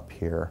wanted to come up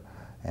here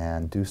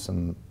and do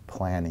some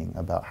planning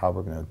about how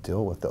we're going to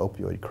deal with the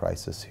opioid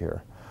crisis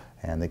here.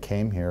 And they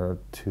came here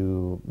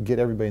to get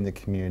everybody in the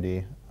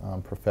community,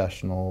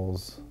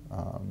 professionals,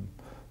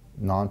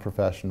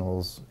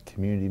 non-professionals,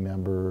 community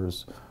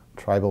members,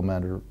 tribal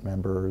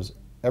members,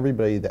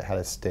 everybody that had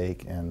a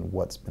stake in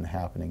what's been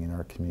happening in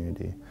our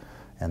community.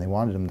 and they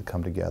wanted them to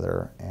come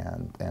together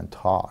and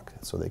talk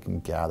so they can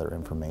gather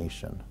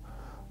information.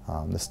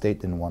 The state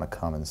didn't want to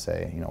come and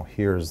say, you know,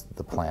 here's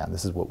the plan,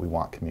 this is what we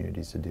want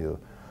communities to do.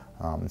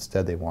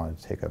 Instead, they wanted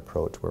to take an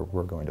approach where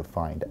we're going to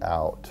find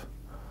out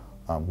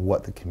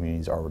what the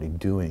community's already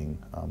doing,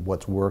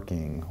 what's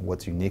working,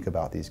 what's unique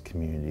about these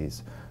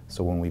communities.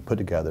 So when we put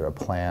together a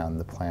plan,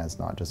 the plan's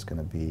not just going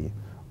to be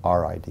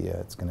our idea,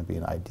 it's going to be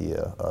an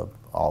idea of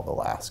all the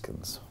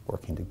Alaskans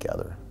working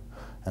together.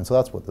 And so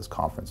that's what this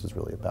conference is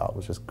really about,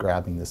 was just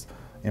grabbing this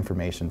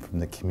information from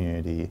the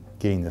community,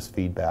 getting this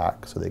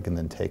feedback so they can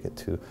then take it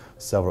to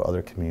several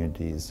other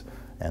communities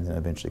and then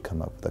eventually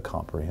come up with a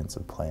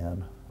comprehensive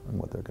plan on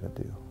what they're going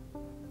to do.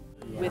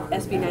 With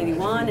SB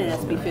 91 and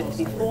SB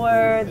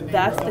 54,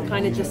 that's the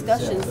kind of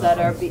discussions that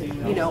are,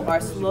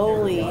 are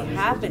slowly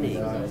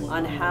happening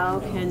on how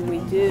can we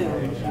do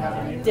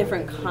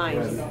different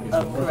kinds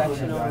of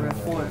correctional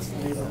reform.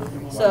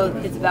 So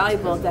it's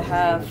valuable to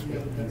have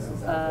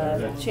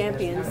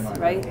champions,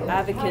 right,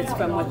 advocates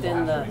from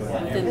within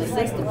the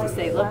system to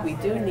say, look, we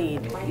do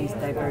need these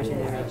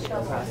diversionary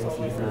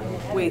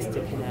processes, ways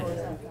to connect.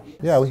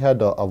 Yeah, we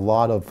had a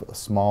lot of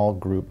small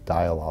group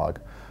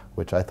dialogue,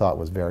 which I thought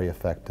was very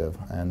effective.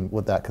 And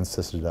what that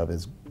consisted of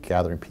is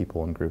gathering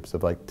people in groups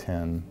of like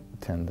 10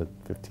 to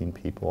 15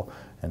 people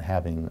and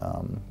having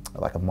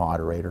like a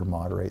moderator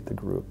moderate the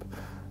group.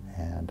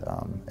 And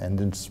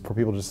then just for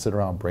people to just sit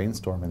around and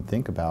brainstorm and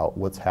think about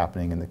what's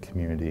happening in the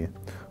community,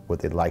 what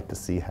they'd like to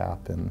see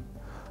happen,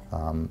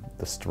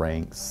 the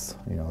strengths,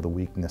 you know, the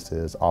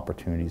weaknesses,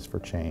 opportunities for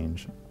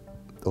change,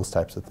 those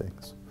types of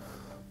things.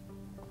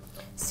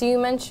 So you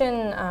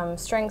mentioned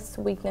strengths,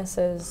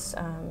 weaknesses,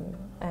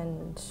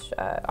 and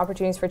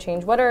opportunities for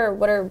change. What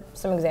are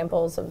some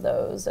examples of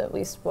those? At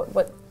least what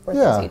were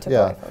things you took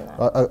away from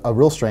that? A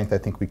real strength I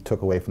think we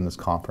took away from this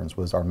conference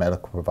was our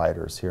medical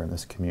providers here in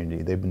this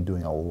community. They've been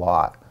doing a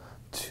lot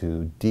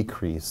to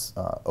decrease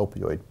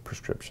opioid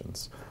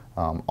prescriptions.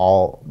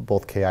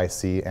 Both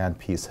KIC and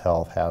Peace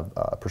Health have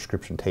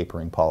prescription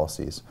tapering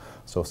policies.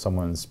 So if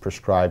someone's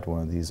prescribed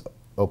one of these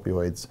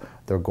opioids,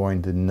 they're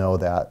going to know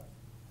that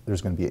there's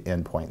going to be an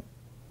end point.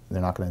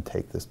 They're not going to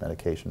take this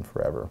medication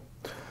forever.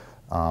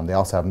 They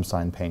also have them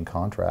sign pain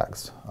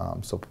contracts,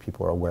 so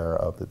people are aware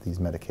of that these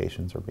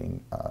medications are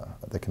being,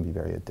 that can be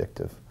very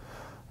addictive.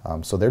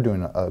 So they're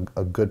doing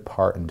a good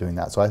part in doing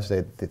that. So I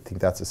think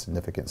that's a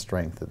significant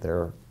strength, that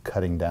they're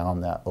cutting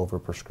down that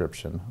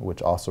overprescription,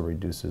 which also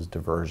reduces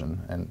diversion.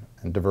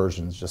 And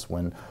diversion is just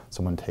when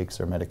someone takes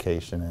their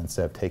medication and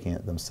instead of taking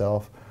it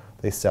themselves,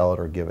 they sell it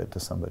or give it to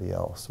somebody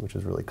else, which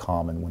is really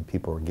common when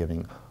people are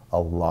giving a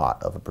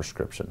lot of a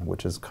prescription,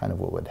 which is kind of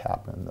what would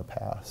happen in the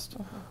past.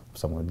 Mm-hmm.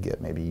 Someone would get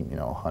maybe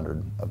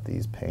 100 of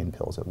these pain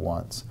pills at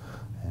once,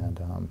 and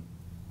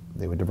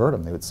they would divert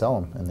them, they would sell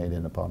them, and they'd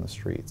end up on the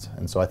streets.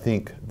 And so I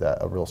think that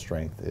a real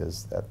strength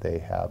is that they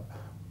have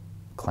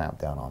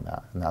clamped down on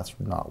that, and that's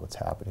not what's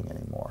happening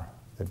anymore.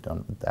 They've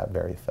done that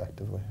very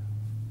effectively.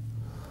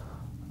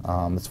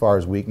 As far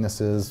as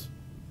weaknesses,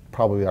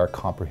 probably our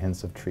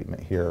comprehensive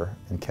treatment here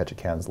in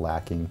Ketchikan is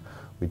lacking.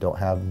 We don't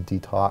have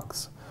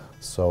detox.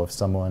 So if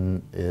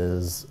someone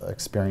is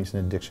experiencing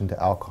addiction to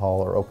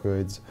alcohol or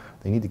opioids,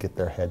 they need to get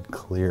their head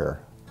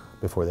clear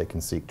before they can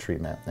seek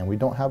treatment. And we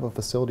don't have a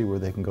facility where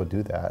they can go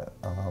do that.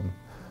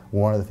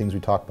 One of the things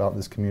we talk about in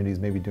this community is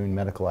maybe doing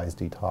medicalized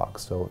detox,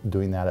 so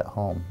doing that at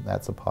home,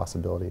 that's a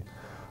possibility.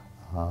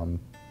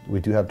 We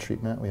do have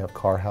treatment, we have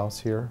Car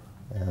House here,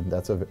 and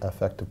that's an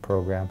effective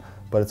program,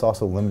 but it's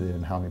also limited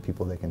in how many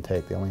people they can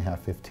take. They only have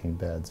 15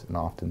 beds, and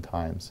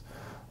oftentimes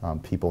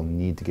people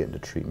need to get into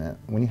treatment.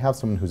 When you have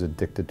someone who's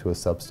addicted to a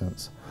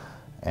substance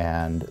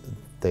and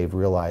they've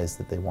realized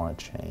that they want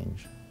to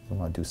change, they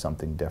want to do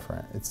something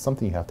different, it's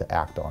something you have to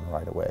act on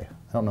right away.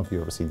 I don't know if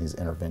you ever see these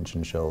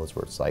intervention shows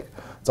where it's like,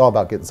 it's all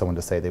about getting someone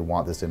to say they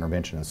want this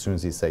intervention. As soon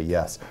as you say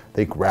yes,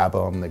 they grab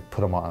them, they put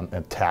them on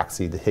a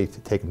taxi, they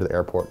take them to the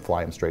airport,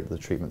 fly them straight to the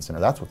treatment center.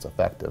 That's what's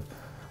effective.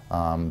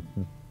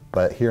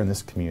 But here in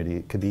this community,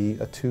 it could be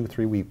a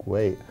 2-3 week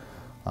wait.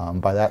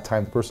 By that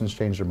time, the person's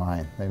changed their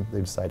mind.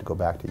 They decide to go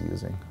back to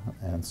using.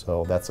 And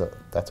so that's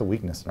a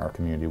weakness in our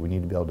community. We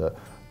need to be able to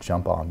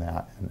jump on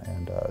that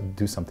and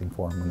do something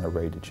for them when they're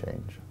ready to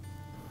change.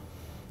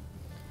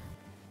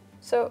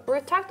 So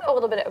Ruth talked a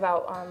little bit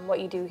about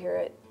what you do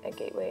here at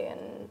Gateway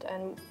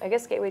and I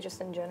guess Gateway just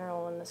in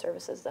general and the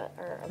services that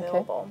are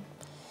available.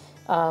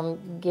 Okay.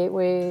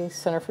 Gateway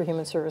Center for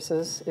Human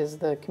Services is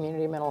the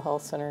community mental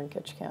health center in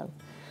Ketchikan.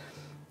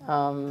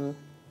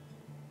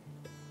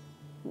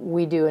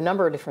 We do a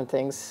number of different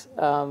things.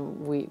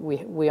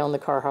 We own the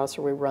Car House,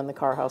 or we run the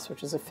Car House,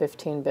 which is a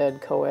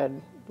 15-bed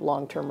co-ed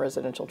long-term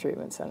residential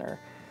treatment center.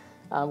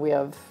 We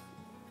have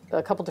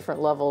a couple different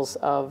levels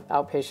of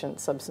outpatient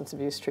substance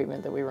abuse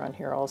treatment that we run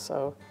here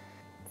also.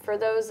 For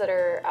those that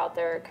are out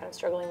there kind of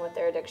struggling with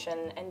their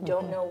addiction and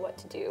don't know what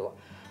to do,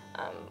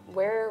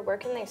 where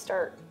can they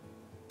start?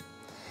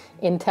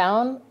 In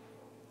town,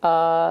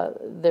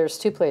 there's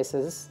 2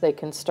 places. They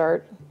can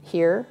start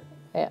here,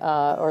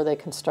 or they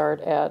can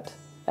start at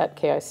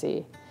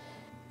KIC.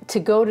 to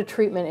go to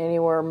treatment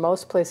anywhere,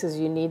 most places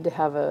you need to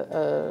have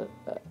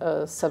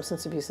a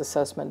substance abuse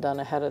assessment done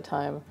ahead of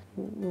time.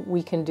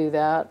 We can do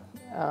that.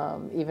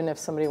 Even if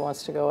somebody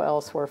wants to go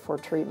elsewhere for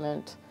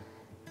treatment,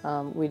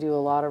 we do a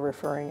lot of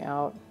referring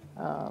out.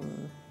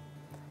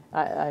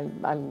 I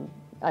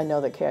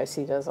know that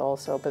KIC does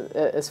also, but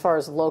as far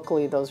as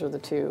locally, those are the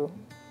two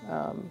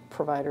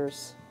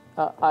providers.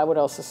 I would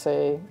also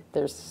say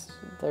there's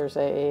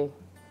get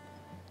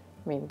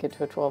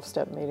to a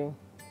 12-step meeting.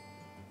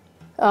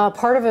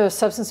 Part of a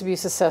substance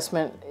abuse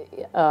assessment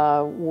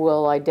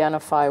will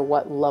identify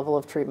what level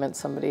of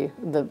treatment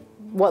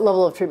what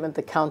level of treatment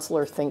the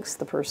counselor thinks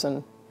the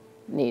person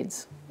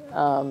needs.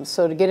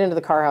 So to get into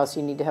the car house,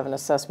 you need to have an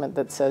assessment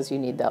that says you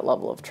need that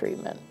level of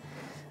treatment.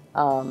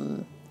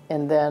 And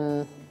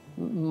then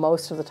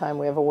most of the time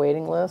we have a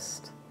waiting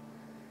list.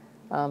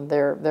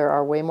 There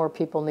are way more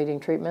people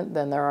needing treatment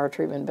than there are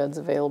treatment beds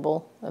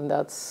available, and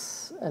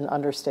that's an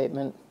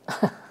understatement.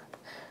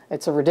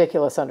 It's a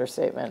ridiculous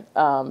understatement.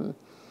 So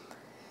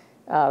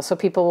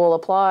people will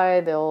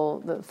apply,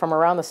 from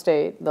around the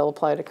state, they'll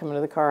apply to come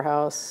into the car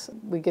house.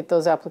 We get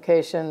those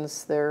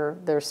applications,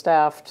 they're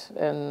staffed,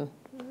 and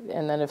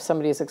then if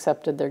somebody is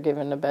accepted, they're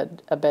given a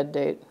bed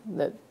date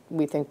that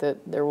we think that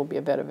there will be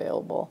a bed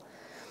available.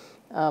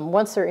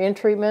 Once they're in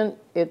treatment,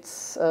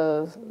 it's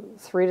a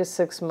 3 to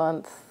 6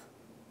 month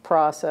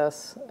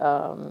process.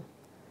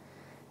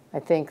 I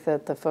think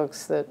that the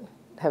folks that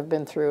have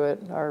been through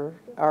it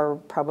are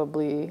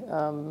probably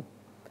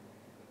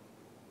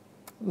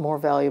more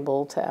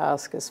valuable to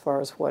ask as far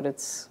as what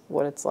it's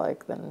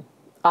like than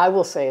I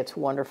will say. It's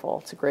wonderful.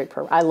 It's a great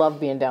program. I love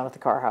being down at the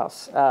car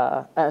house,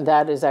 and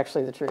that is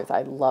actually the truth.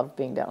 I love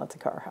being down at the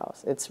car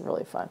house. It's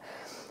really fun.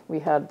 We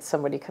had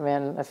somebody come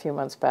in a few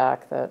months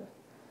back that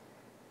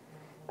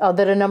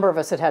a number of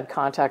us had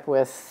contact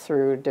with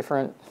through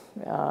different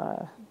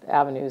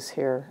avenues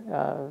here,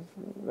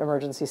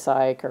 emergency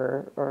psych,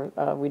 or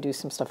we do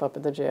some stuff up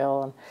at the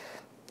jail. And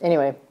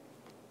anyway,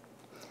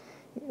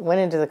 went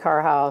into the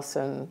car house,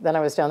 and then I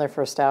was down there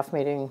for a staff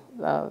meeting,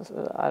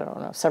 I don't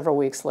know, several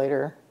weeks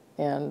later,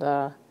 and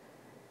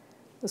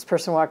this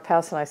person walked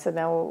past, and I said,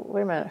 now,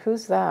 wait a minute,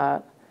 who's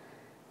that?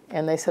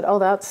 And they said, oh,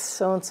 that's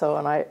so-and-so,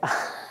 and I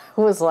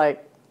was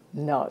like,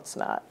 no, it's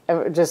not.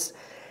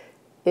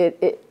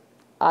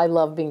 I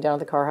love being down at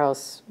the car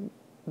house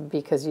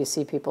because you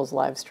see people's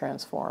lives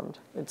transformed.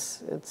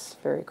 It's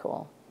very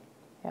cool.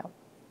 Yeah.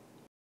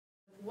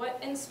 What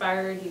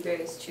inspired you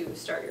guys to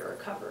start your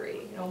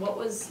recovery? You know, what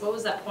was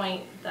that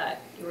point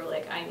that you were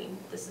like,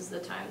 this is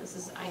the time,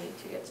 I need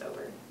to get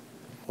sober?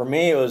 For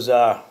me, it was,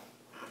 I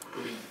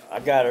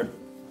got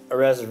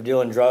arrested for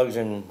dealing drugs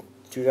in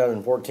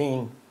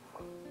 2014,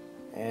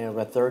 and it was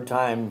my third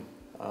time.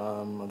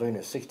 I'm doing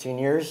it 16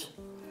 years,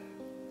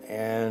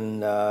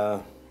 and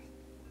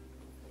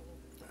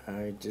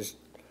I just,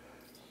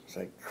 it's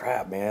like,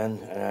 crap, man.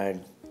 And I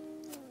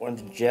went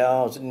to jail,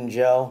 I was in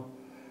jail,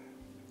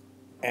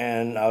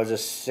 and I was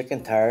just sick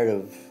and tired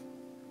of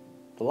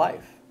the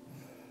life.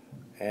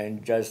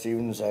 And Judge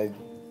Stevens said,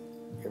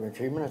 give me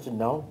treatment? I said,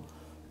 no.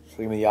 So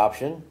he gave me the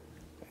option,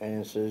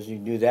 and it says, you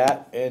can do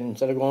that, and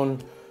instead of going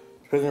to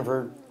prison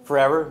for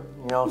forever,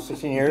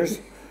 16 years,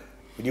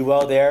 you do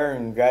well there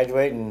and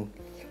graduate and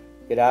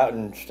get out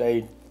and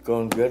stay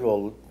going good,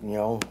 well,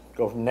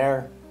 go from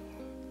there.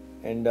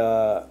 And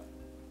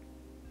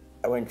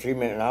I went to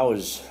treatment, and I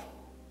went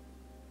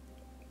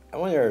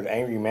there as an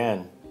angry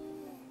man.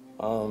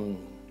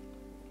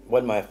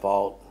 Wasn't my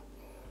fault.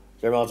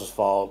 It's everyone else's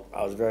fault.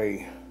 I was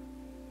very,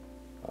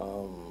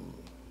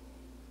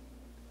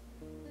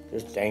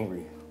 just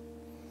angry.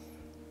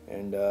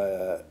 And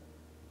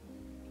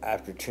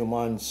after 2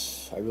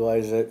 months, I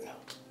realized that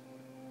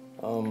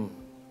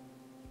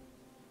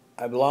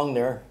I belonged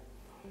there,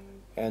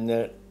 and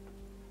that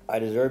I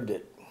deserved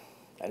it.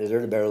 I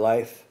deserved a better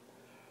life.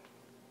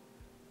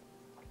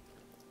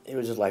 It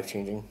was just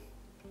life-changing.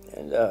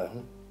 And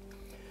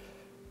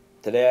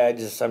today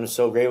I'm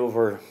so grateful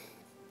for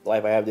the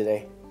life I have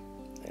today.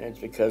 And it's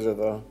because of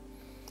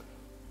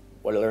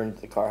what I learned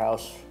at the car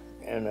house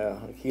and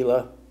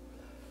Aquila.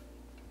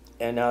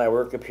 And now that I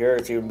work up here,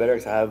 it's even better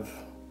to have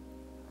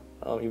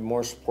even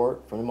more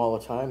support from them all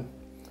the time.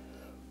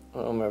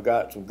 I've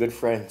got some good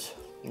friends,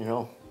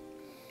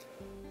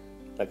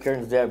 Like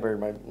Karen's dad,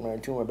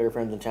 two of my better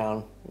friends in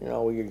town.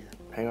 We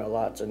hang out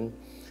lots, and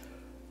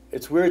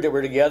it's weird that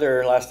we're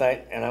together last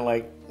night, and I'm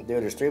like, dude,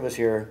 there's 3 of us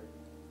here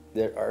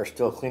that are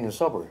still clean and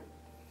sober. You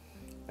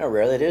know how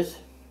rare that is?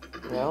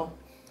 10%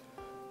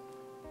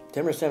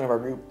 of our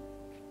group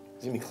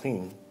is gonna be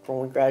clean from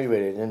when we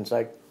graduated, and it's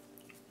like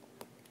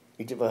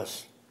each of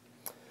us.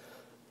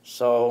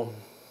 So,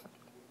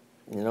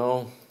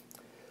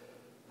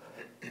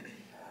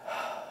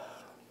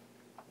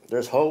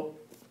 there's hope,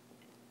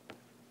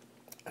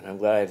 and I'm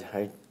glad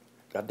I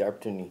got the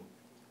opportunity.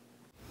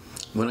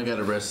 When I got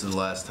arrested the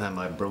last time,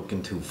 I broke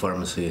into a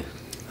pharmacy.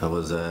 I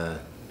was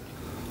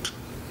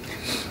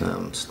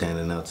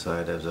standing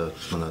outside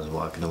when I was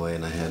walking away,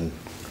 and I had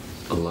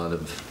a lot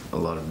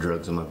of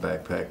drugs in my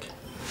backpack.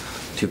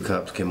 2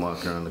 cops came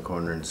walking around the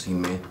corner and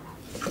seen me,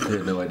 They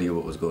had no idea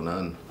what was going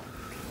on.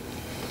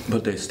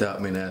 But they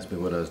stopped me and asked me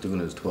what I was doing.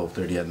 It was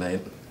 12:30 at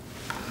night.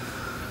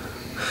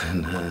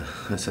 And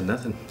I said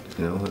nothing.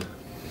 You know,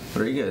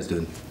 what are you guys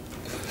doing?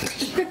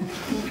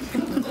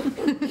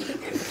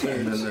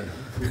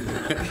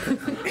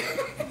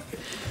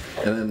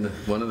 And then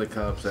one of the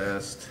cops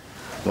asked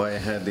why I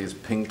had these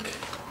pink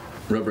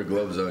rubber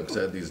gloves on, because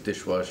I had these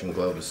dishwashing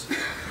gloves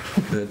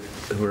that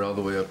were all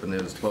the way up, and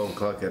it was 12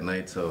 o'clock at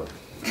night, so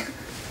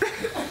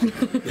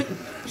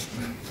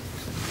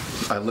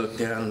I looked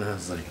down and I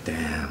was like,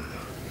 damn.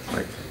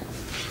 Like,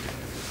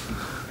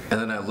 and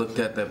then I looked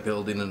at that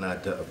building and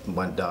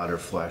my daughter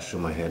flashed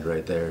through my head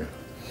right there.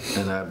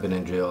 And I've been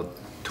in jail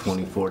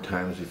 24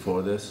 times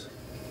before this.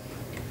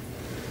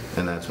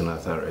 And that's when I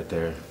thought right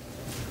there,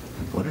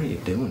 what are you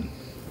doing?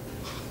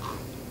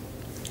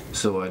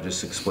 So I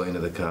just explained to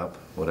the cop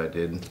what I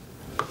did,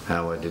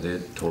 how I did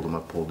it, told him I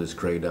pulled his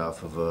crate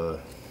off of a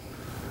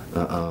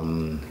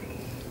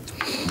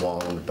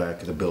wall in the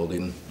back of the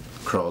building,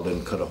 crawled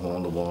in, cut a hole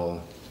in the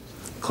wall,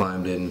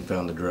 climbed in,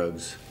 found the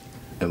drugs,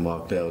 and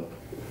walked out.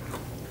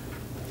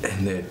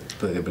 And they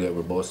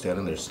were both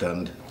standing there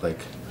stunned, like,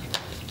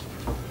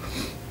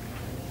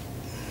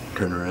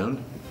 turn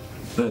around.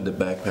 I had the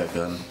backpack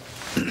on.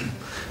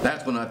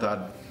 That's when I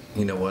thought,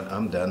 you know what,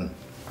 I'm done.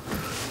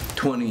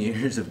 20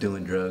 years of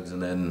doing drugs,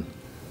 and then,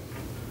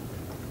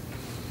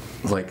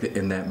 like,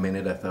 in that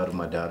minute I thought of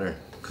my daughter,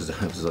 because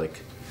I was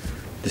like,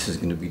 this is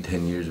gonna be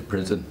 10 years of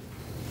prison.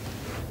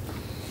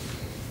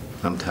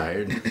 I'm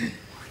tired.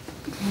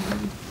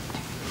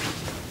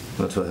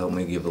 That's what helped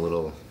me give a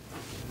little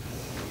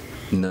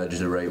nudge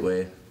the right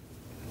way.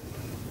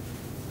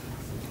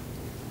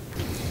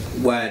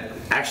 What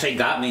actually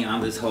got me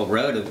on this whole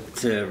road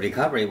to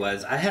recovery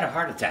was I had a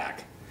heart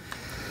attack.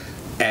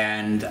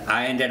 And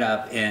I ended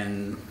up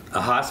in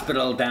a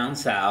hospital down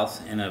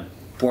south in a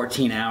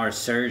 14-hour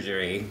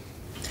surgery,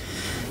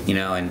 you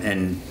know,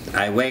 and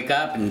I wake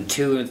up and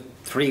 2 or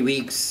 3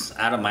 weeks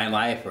out of my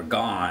life are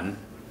gone.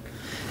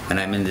 And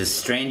I'm in this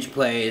strange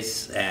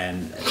place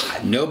and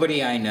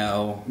nobody I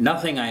know,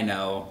 nothing I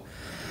know,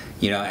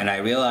 you know, and I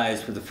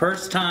realized for the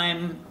first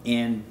time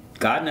in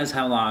God knows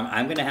how long,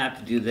 I'm gonna have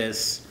to do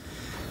this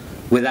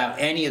without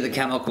any of the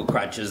chemical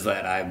crutches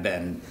that I've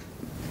been,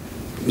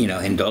 you know,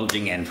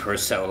 indulging in for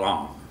so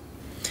long.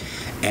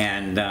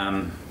 And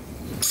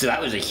so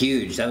that was a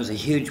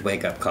huge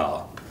wake-up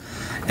call.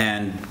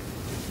 And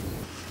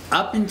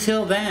up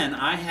until then,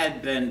 I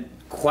had been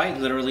quite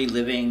literally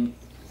living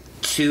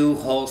 2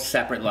 whole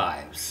separate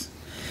lives.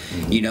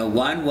 You know,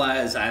 one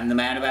was I'm the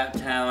man about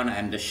town,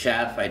 I'm the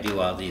chef, I do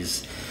all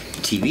these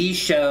TV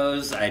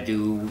shows, I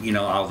do, you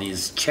know, all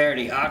these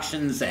charity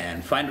auctions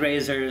and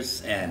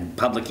fundraisers and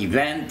public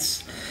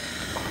events.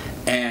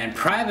 And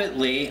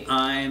privately,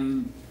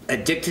 I'm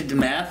addicted to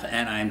meth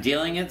and I'm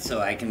dealing it so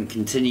I can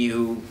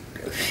continue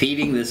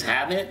feeding this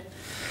habit.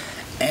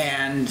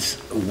 And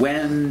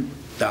when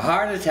the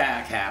heart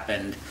attack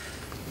happened,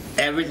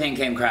 everything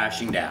came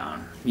crashing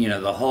down. You know,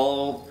 the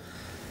whole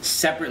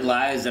separate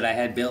lives that I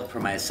had built for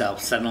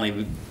myself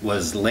suddenly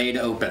was laid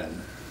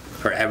open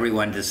for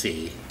everyone to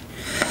see.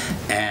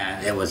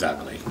 And it was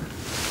ugly.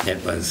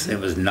 It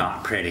was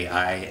not pretty.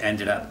 I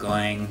ended up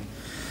going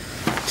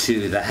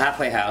to the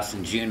halfway house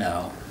in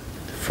Juneau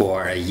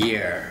for a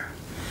year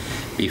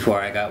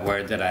before I got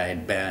word that I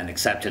had been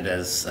accepted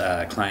as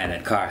a client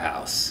at Car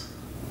House.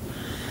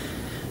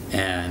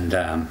 And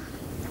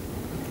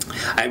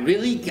I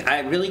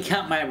really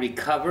count my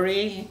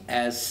recovery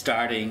as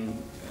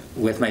starting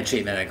with my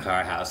treatment at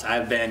Car House.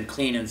 I've been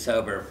clean and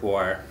sober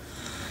for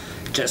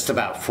just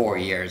about 4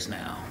 years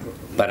now,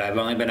 but I've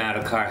only been out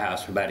of Car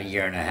House for about 1.5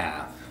 years.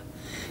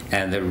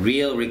 And the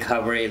real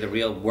recovery, the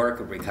real work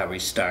of recovery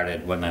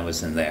started when I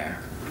was in there.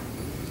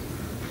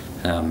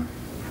 And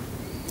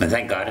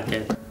thank God it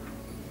did.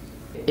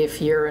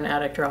 If you're an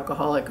addict or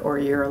alcoholic, or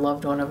you're a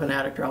loved one of an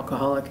addict or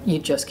alcoholic, you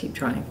just keep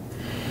trying.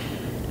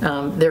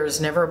 There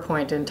is never a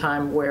point in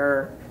time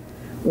where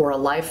a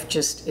life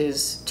just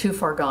is too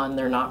far gone,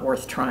 they're not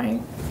worth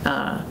trying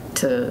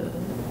to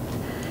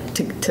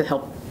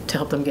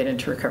help them get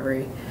into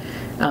recovery.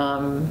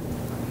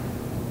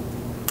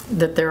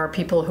 That there are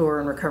people who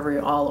are in recovery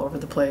all over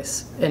the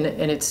place, and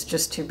it's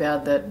just too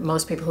bad that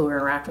most people who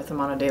interact with them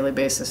on a daily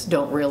basis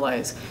don't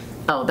realize,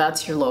 oh,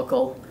 that's your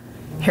local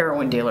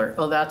heroin dealer,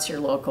 oh, that's your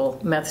local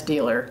meth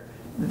dealer.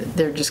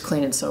 They're just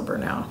clean and sober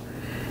now.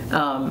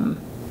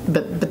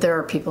 But there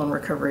are people in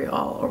recovery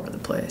all over the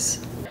place.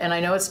 And I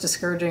know it's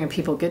discouraging and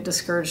people get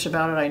discouraged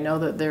about it. I know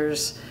that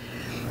there's,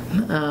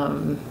 you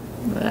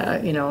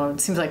know, it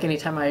seems like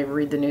anytime I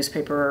read the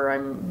newspaper or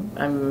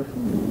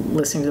I'm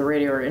listening to the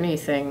radio or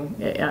anything,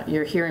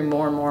 you're hearing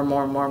more and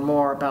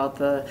more about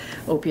the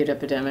opiate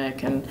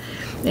epidemic and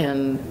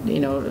you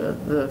know,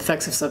 the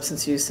effects of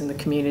substance use in the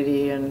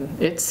community,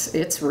 and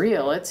it's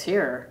real, it's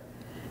here.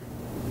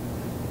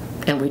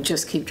 And we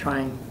just keep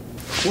trying.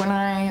 When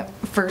I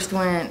first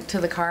went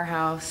to the Car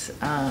House,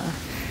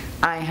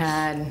 I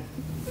had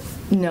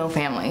no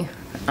family.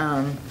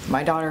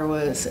 My daughter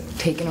was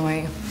taken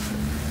away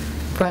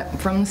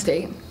from the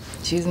state.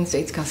 She was in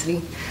state's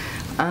custody.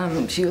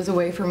 She was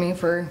away from me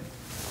for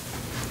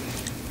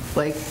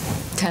like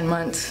 10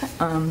 months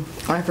when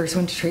I first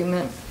went to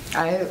treatment.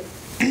 I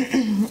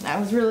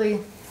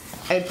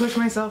had pushed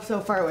myself so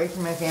far away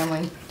from my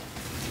family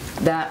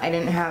that I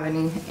didn't have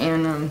any,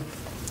 and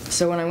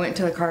so when I went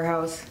to the car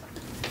house,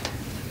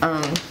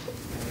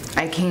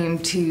 I came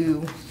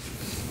to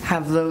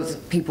have those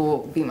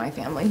people be my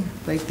family,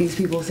 like these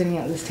people sitting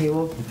at this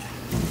table.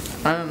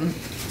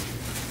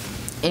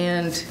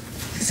 And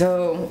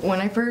so when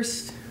I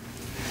first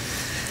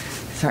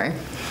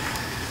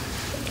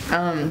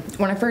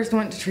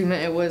went to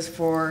treatment, it was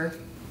for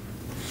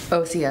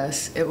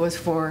OCS. It was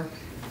for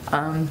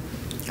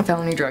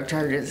felony drug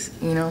charges,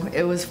 you know.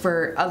 It was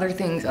for other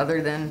things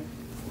other than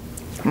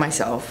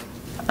myself.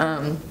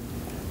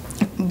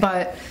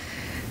 But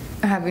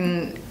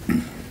having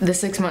the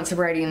 6 months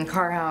sobriety in the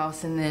car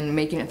house and then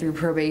making it through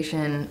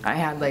probation, I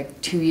had like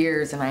 2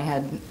 years, and I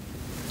had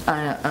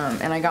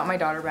and I got my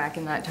daughter back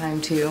in that time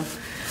too,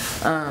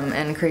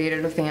 and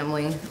created a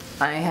family.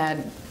 I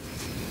had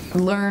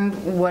learned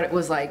what it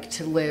was like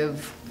to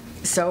live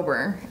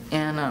sober,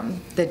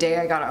 and the day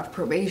I got off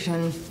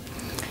probation,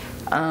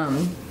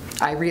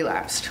 I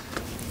relapsed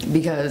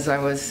because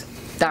that was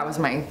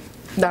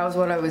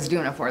what I was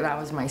doing it for. That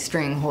was my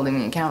string holding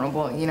me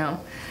accountable, you know.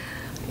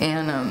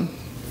 And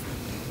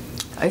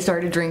I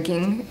started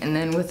drinking, and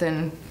then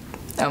within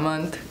a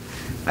month,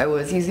 I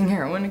was using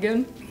heroin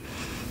again,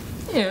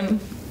 and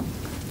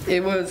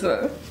it was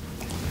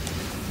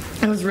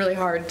really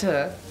hard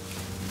to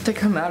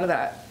come out of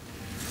that.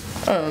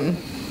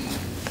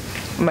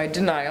 My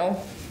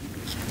denial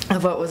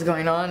of what was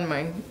going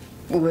on,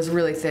 was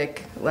really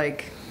thick.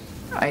 Like,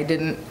 I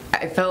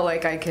felt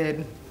like I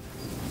could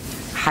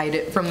hide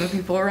it from the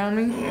people around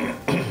me,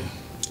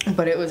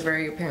 but it was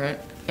very apparent.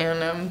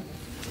 And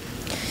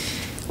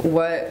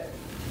what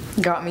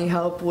got me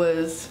help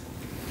was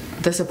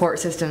the support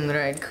system that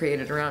I had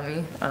created around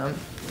me.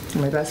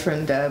 My best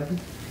friend Deb,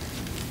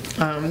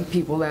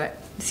 people that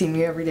see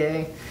me every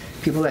day,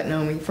 people that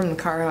know me from the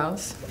car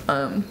house,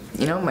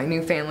 you know, my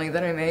new family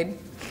that I made.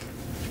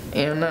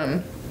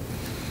 And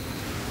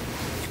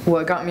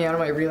what got me out of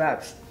my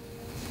relapse,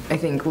 I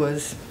think,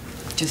 was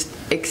just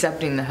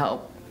accepting the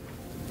help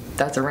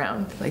that's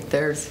around. Like,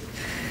 there's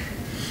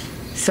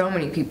so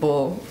many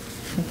people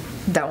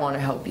that want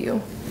to help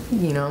you,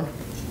 you know?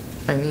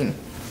 I mean,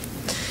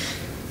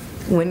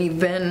 when you've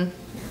been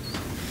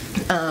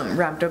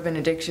wrapped up in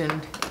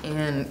addiction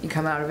and you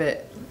come out of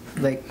it,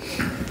 like,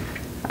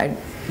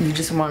 you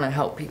just want to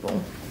help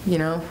people, you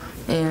know?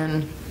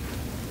 And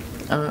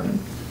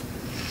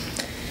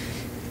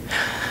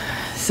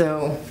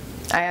so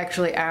I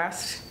actually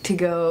asked to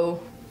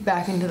go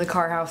back into the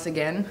car house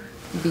again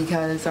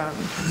because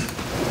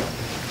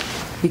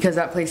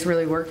that place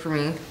really worked for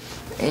me,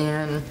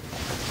 and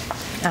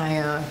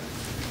I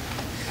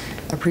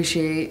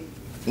appreciated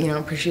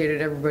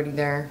everybody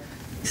there.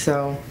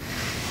 So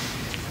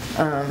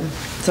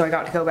I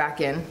got to go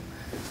back in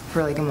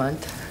for like a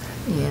month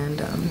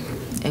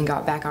and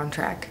got back on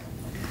track.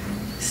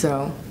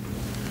 So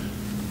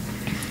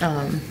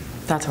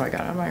that's how I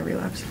got out of my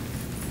relapse.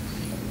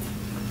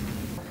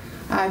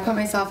 I put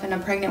myself in a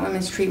pregnant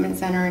women's treatment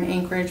center in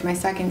Anchorage, my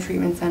second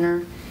treatment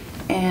center,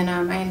 and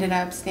I ended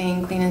up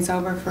staying clean and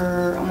sober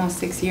for almost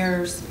 6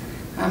 years.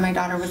 My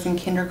daughter was in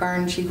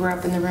kindergarten. She grew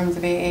up in the rooms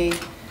of AA,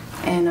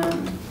 and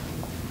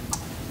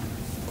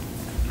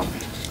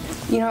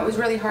you know, it was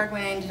really hard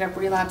when I ended up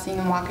relapsing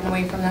and walking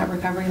away from that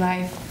recovery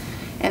life.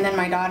 And then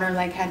my daughter,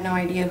 like, had no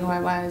idea who I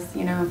was,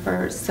 you know.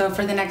 So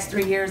for the next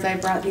 3 years, I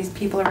brought these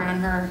people around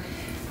her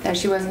that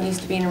she wasn't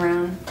used to being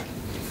around,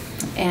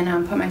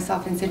 and put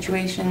myself in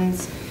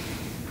situations.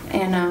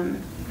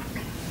 And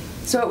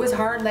so it was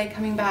hard, like,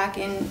 coming back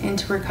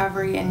into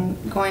recovery and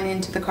going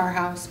into the car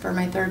house for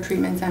my third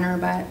treatment center.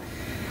 But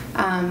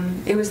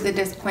it was the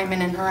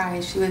disappointment in her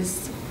eyes. She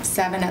was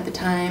 7 at the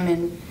time,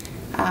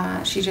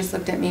 and she just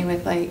looked at me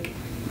with, like,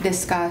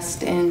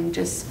 disgust and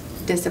just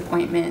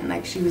disappointment,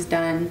 like she was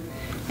done.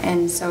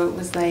 And so it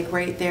was like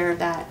right there,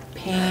 that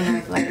pain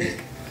of,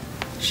 like,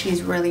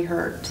 she's really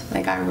hurt,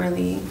 like, I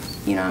really,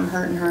 you know, I'm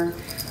hurting her,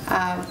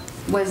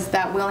 was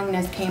that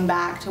willingness came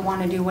back to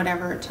want to do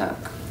whatever it took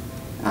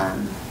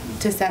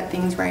to set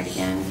things right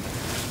again.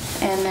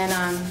 And then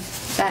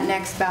that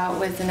next bout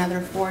was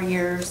another 4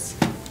 years.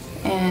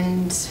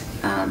 And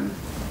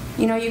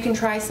you know, you can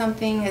try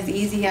something as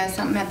easy as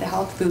something at the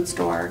health food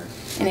store,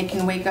 and it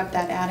can wake up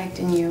that addict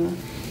in you.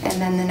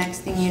 And then the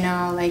next thing you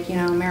know, like, you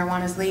know,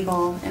 marijuana's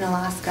legal in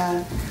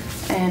Alaska,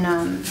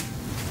 and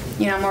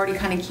you know, I'm already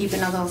kind of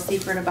keeping a little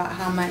secret about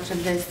how much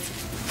of this,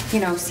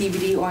 you know,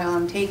 CBD oil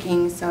I'm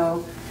taking,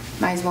 so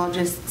might as well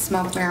just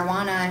smoke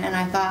marijuana. And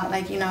I thought,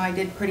 like, you know, I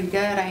did pretty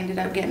good. I ended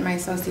up getting my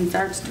associate's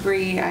arts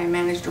degree. I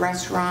managed a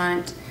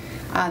restaurant.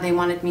 They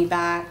wanted me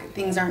back.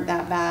 Things aren't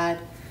that bad.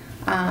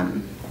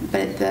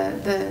 But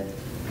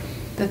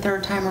the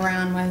third time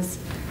around was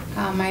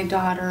my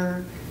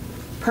daughter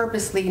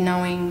purposely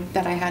knowing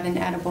that I had an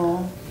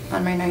edible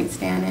on my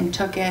nightstand and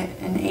took it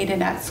and ate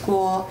it at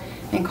school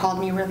and called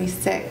me really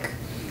sick.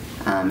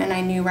 And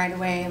I knew right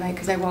away, like,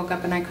 because I woke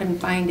up and I couldn't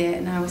find it,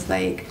 and I was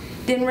like,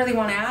 didn't really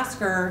want to ask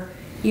her,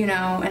 you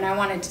know, and I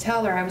wanted to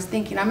tell her. I was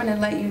thinking, I'm going to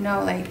let you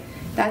know, like,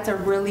 that's a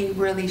really,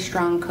 really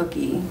strong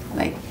cookie,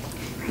 like,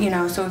 you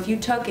know, so if you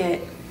took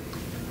it,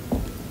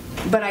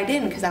 but I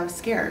didn't because I was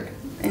scared.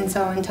 And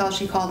so until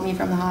she called me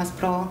from the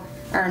hospital,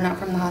 or not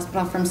from the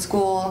hospital, from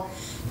school,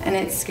 and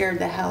it scared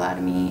the hell out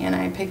of me, and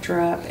I picked her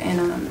up, and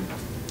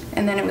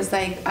then it was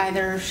like,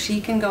 either she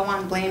can go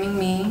on blaming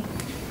me,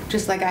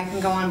 just like I can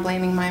go on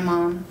blaming my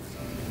mom,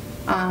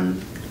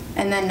 and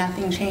then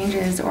nothing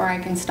changes, or I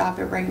can stop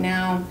it right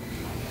now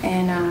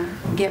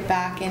and get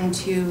back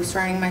into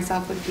surrounding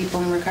myself with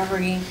people in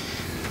recovery.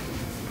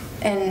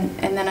 And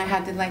then I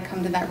had to like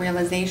come to that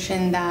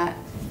realization that,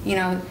 you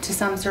know, to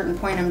some certain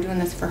point I'm doing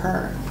this for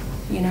her,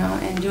 you know,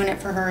 and doing it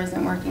for her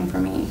isn't working for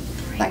me.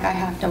 Like, I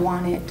have to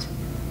want it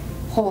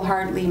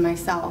wholeheartedly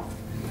myself.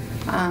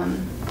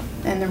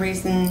 And the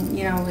reason,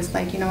 you know, was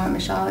like, you know what,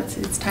 Michelle,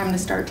 it's time to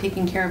start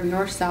taking care of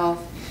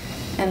yourself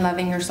and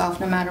loving yourself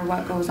no matter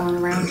what goes on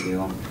around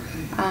you.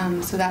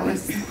 So that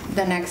was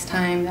the next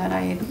time that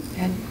I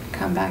had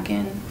come back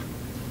in.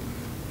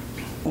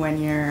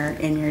 When you're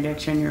in your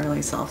addiction, you're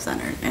really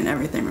self-centered and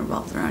everything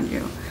revolves around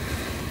you.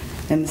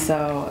 And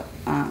so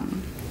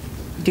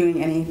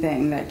doing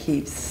anything that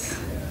keeps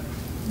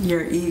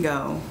your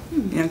ego,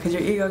 you know, because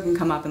your ego can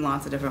come up in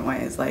lots of different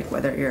ways, like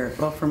whether you're,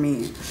 well, for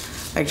me,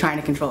 like trying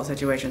to control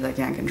situations I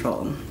can't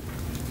control,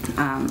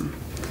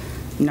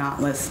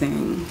 not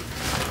listening,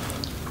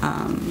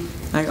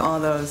 like all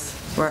those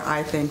where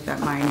I think that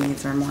my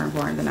needs are more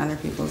important than other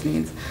people's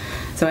needs.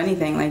 So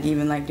anything, like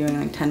even like doing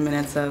like 10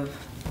 minutes of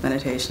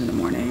meditation in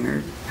the morning,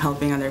 or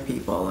helping other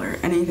people, or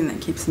anything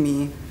that keeps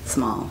me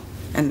small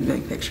and the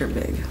big picture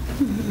big.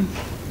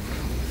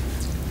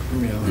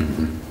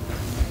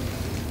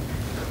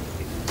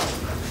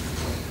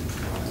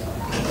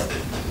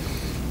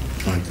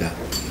 Like that.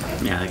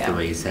 Yeah, I like the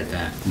way you said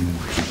that.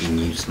 Keeping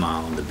you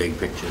small and the big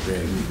picture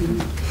big.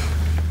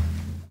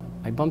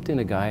 I bumped in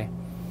a guy,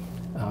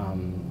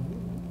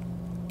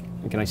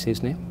 can I say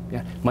his name?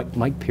 Yeah,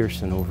 Mike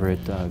Pearson over at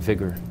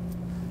Vigor.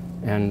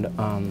 And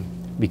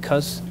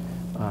because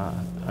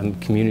I'm a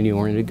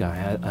community-oriented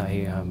guy,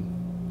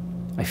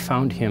 I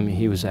found him.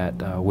 He was at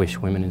Wish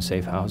Women in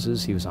Safe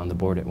Houses. He was on the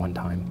board at one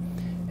time.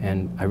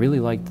 And I really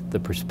liked the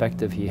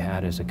perspective he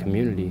had as a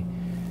community.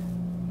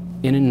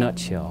 In a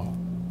nutshell,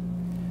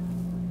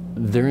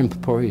 their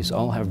employees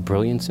all have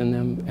brilliance in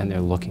them, and they're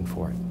looking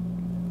for it.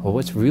 Well,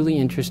 what's really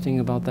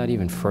interesting about that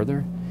even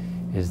further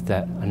is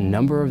that a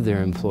number of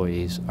their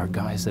employees are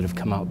guys that have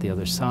come out the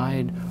other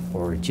side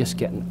or just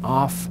getting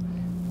off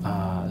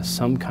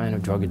some kind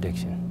of drug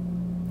addiction.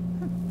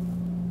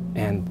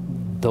 And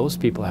those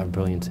people have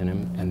brilliance in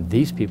them, and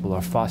these people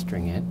are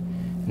fostering it,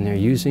 and they're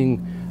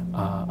using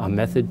a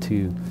method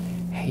to,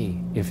 hey,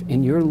 if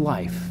in your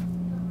life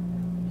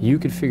you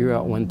could figure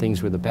out when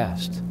things were the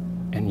best,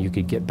 and you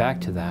could get back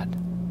to that,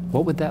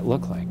 what would that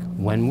look like?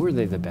 When were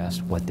they the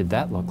best? What did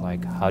that look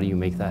like? How do you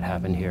make that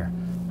happen here?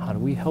 How do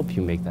we help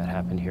you make that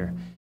happen here?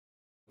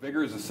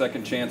 Vigor is a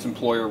second chance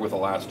employer with a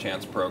last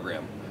chance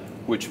program,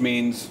 which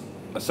means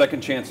a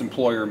second chance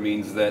employer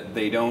means that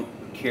they don't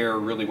care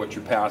really what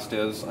your past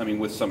is, I mean,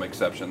 with some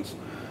exceptions,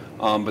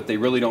 but they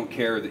really don't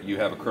care that you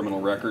have a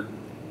criminal record.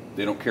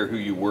 They don't care who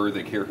you were,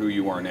 they care who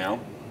you are now.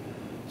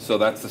 So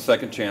that's the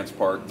second chance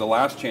part. The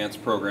last chance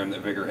program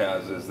that Vigor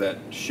has is that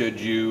should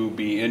you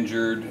be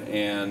injured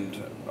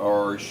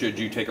or should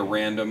you take a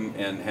random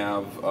and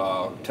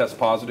have test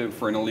positive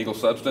for an illegal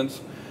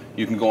substance,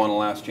 you can go on a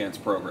last chance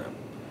program,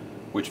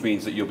 which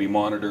means that you'll be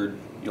monitored,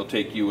 you'll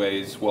take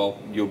UAs, well,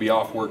 you'll be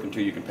off work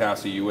until you can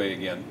pass a UA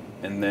again,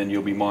 and then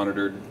you'll be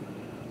monitored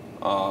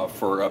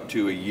for up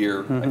to a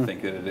year, I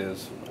think that it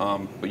is,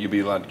 but you'll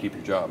be allowed to keep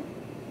your job.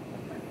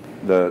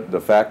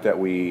 The fact that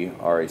we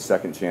are a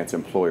second chance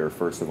employer,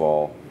 first of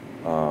all,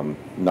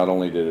 not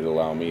only did it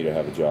allow me to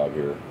have a job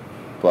here,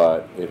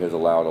 but it has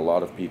allowed a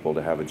lot of people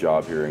to have a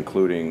job here,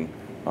 including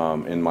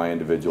in my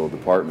individual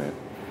department,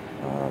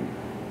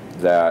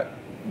 that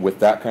with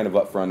that kind of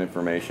upfront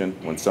information,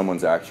 when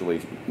someone's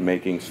actually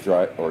making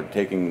or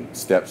taking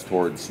steps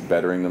towards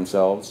bettering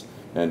themselves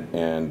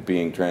and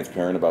being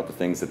transparent about the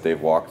things that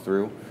they've walked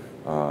through,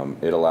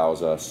 it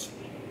allows us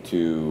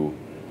to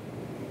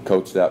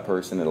coach that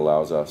person, it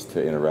allows us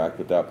to interact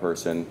with that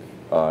person,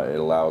 it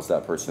allows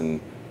that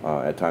person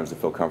at times to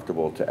feel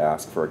comfortable to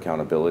ask for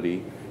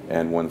accountability,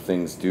 and when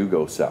things do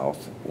go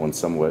south, when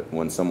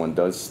someone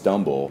does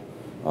stumble,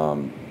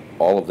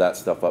 all of that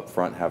stuff up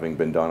front having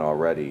been done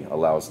already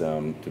allows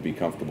them to be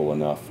comfortable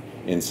enough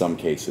in some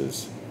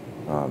cases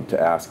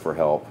to ask for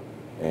help,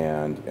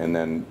 and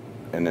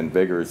then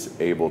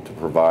Vigor's able to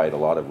provide a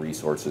lot of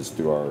resources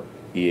through our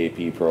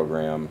EAP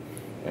program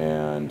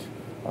and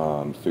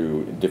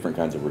through different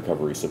kinds of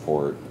recovery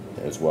support,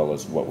 as well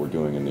as what we're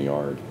doing in the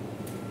yard.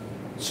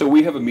 So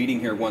we have a meeting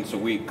here once a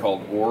week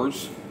called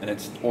ORS,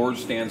 and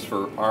ORS stands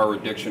for Our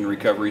Addiction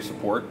Recovery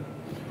Support.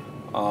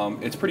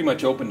 It's pretty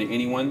much open to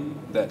anyone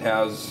that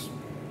has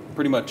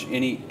pretty much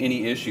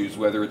any issues,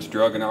 whether it's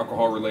drug and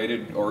alcohol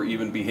related or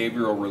even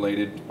behavioral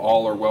related,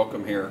 all are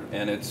welcome here.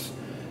 And it's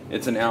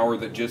an hour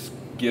that just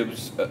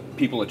gives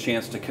people a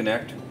chance to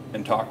connect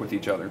and talk with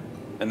each other,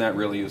 and that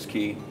really is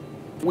key.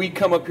 We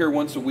come up here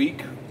once a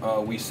week,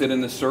 we sit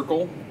in this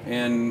circle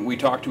and we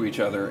talk to each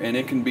other, and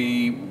it can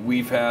be,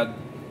 we've had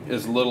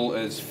as little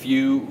as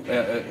few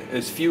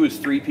as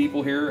 3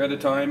 people here at a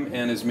time,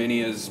 and as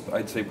many as,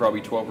 I'd say,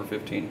 probably 12 or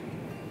 15.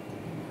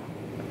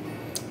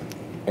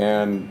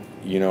 And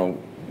you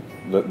know,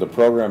 the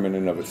program in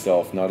and of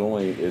itself, not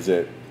only is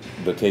it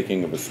the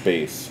taking of a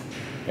space,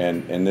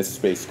 and this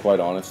space, quite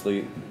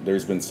honestly,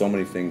 there's been so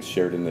many things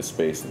shared in this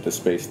space that this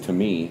space to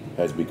me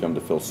has become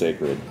to feel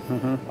sacred.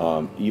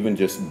 Even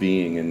just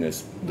being in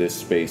this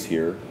space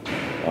here,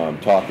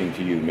 talking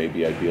to you,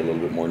 maybe I'd be a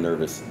little bit more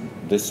nervous.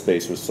 This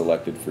space was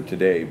selected for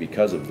today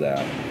because of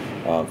that.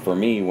 For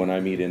me, when I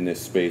meet in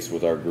this space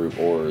with our group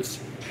ORs,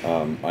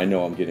 I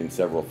know I'm getting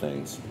several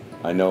things.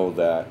 I know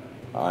that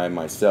I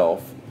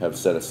myself have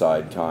set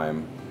aside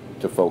time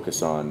to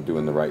focus on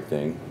doing the right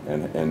thing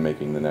and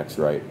making the next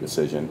right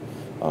decision.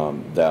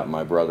 That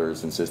my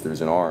brothers and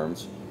sisters in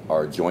arms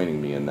are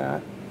joining me in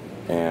that.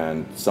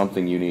 And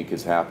something unique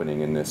is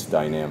happening in this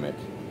dynamic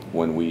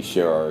when we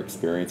share our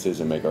experiences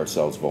and make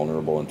ourselves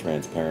vulnerable and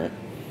transparent,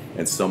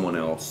 and someone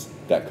else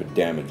that could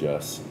damage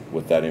us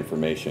with that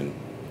information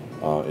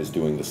is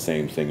doing the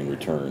same thing in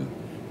return.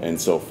 And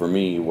so for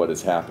me, what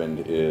has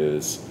happened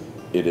is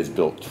it has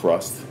built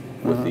trust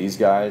with these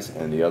guys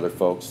and the other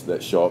folks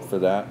that show up for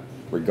that,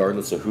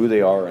 regardless of who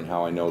they are and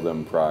how I know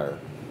them prior.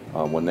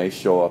 When they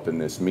show up in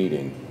this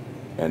meeting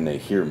and they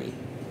hear me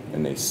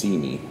and they see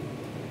me,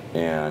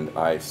 and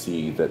I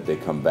see that they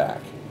come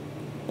back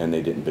and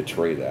they didn't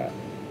betray that,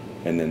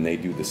 and then they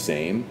do the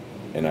same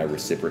and I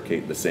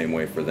reciprocate the same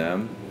way for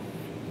them,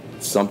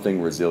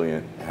 something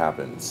resilient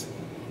happens,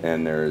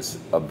 and there's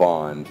a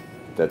bond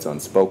that's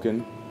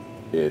unspoken,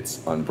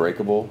 it's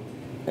unbreakable,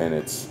 and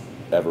it's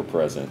ever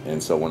present.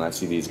 And so when I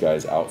see these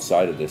guys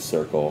outside of this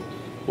circle,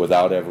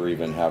 without ever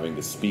even having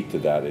to speak to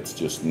that, it's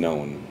just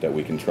known that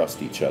we can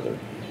trust each other.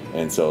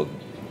 And so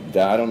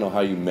that, I don't know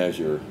how you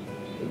measure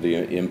the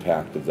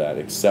impact of that,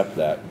 except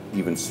that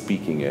even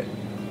speaking it,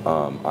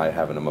 I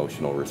have an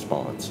emotional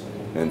response.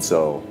 And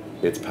so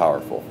it's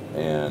powerful,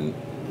 and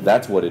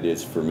that's what it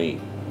is for me.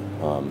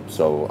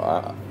 So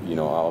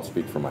I'll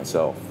speak for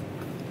myself.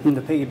 And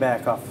to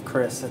piggyback off of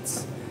Chris,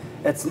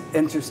 it's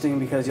interesting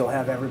because you'll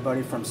have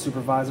everybody from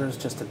supervisors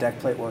just to deck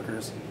plate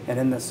workers, and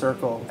in this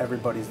circle,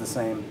 everybody's the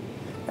same.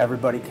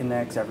 Everybody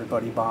connects,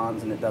 everybody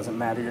bonds, and it doesn't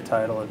matter your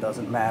title, it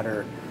doesn't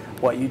matter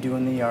what you do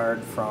in the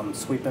yard, from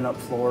sweeping up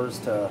floors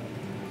to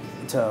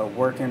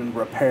working,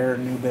 repair,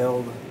 new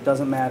build. It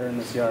doesn't matter in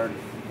this yard.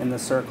 In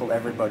this circle,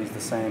 everybody's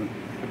the same,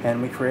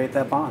 and we create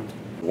that bond.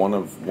 One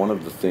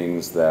of the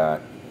things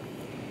that,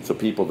 so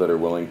people that are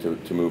willing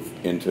to move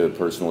into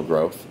personal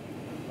growth,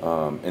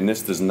 and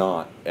this does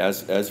not,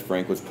 as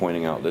Frank was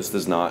pointing out, this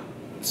does not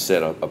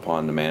set up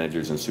upon the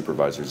managers and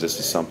supervisors. This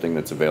is something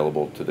that's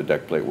available to the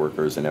deck plate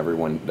workers and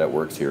everyone that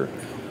works here.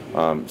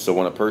 So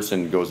when a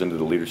person goes into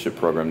the leadership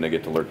program, they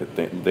get to look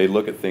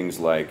at things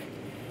like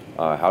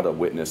how to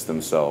witness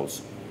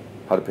themselves,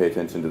 how to pay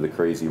attention to the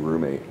crazy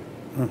roommate,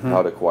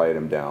 how to quiet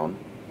him down,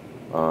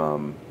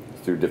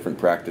 through different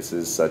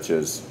practices such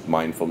as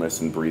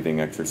mindfulness and breathing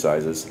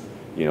exercises.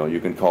 You know, you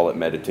can call it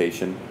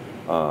meditation.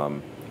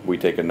 We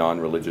take a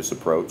non-religious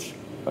approach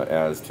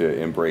as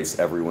to embrace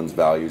everyone's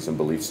values and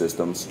belief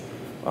systems.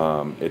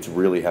 It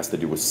really has to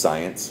do with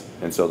science,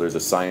 and so there's a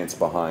science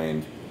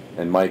behind,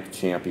 and Mike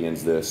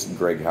champions this,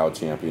 Greg Howe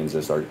champions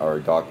this, our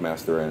dock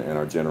master and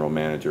our general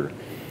manager.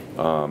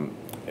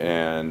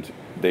 And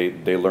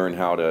they learn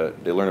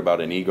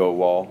about an ego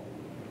wall,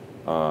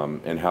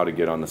 and how to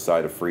get on the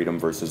side of freedom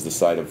versus the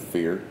side of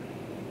fear,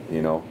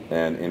 you know.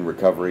 And in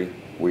recovery,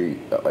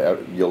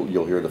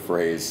 you'll hear the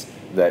phrase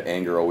that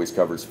anger always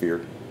covers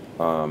fear.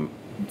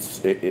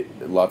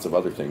 Lots of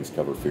other things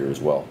cover fear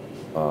as well,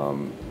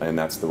 and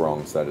that's the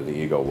wrong side of the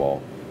ego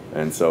wall.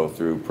 And so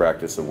through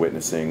practice of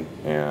witnessing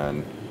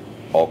and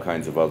all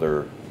kinds of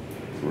other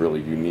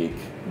really unique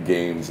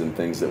games and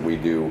things that we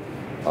do,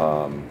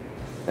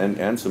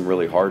 and some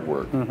really hard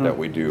work that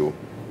we do,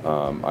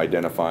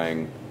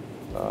 identifying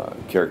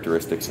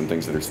characteristics and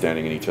things that are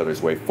standing in each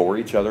other's way for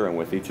each other and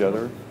with each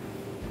other,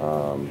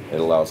 it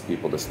allows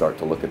people to start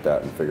to look at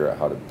that and figure out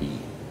how to be.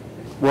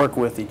 Work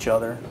with each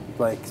other.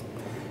 Like,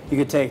 you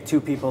could take two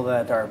people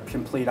that are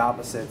complete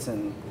opposites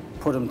and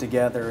put them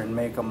together and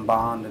make them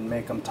bond and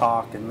make them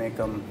talk and make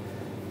them,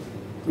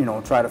 you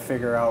know, try to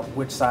figure out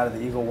which side of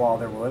the ego wall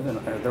they're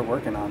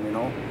working on, you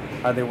know.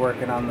 Are they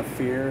working on the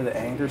fear, the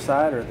anger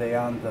side, or are they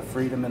on the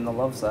freedom and the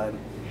love side?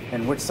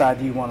 And which side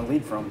do you want to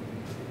lead from?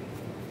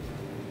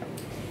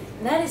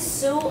 That is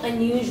so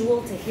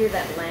unusual to hear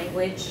that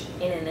language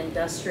in an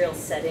industrial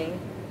setting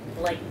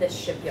like this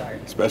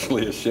shipyard.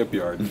 Especially a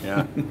shipyard,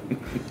 yeah.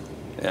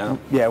 Yeah.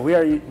 Yeah,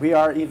 we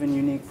are even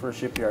unique for a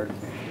shipyard.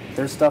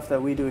 There's stuff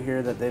that we do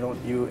here that they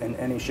don't do in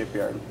any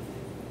shipyard.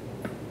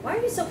 Why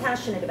are you so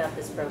passionate about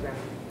this program?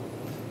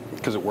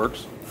 Because it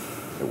works.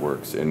 It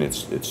works, and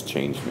it's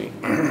changed me.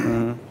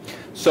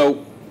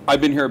 So I've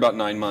been here about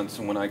 9 months,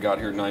 and when I got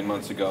here 9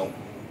 months ago,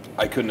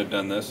 I couldn't have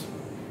done this.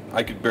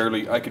 I could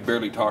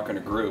barely talk in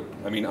a group.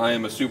 I mean, I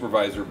am a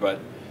supervisor, but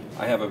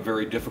I have a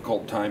very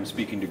difficult time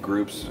speaking to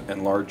groups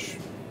and large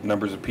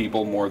numbers of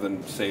people, more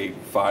than say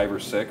 5 or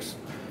 6.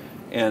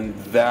 And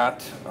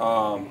that,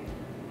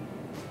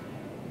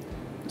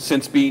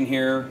 since being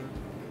here,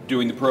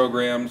 doing the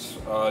programs,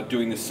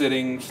 doing the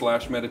sitting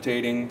 /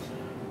 meditating,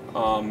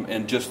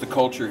 and just the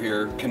culture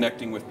here,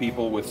 connecting with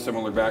people with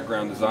similar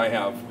background as I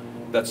have,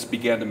 that's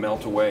began to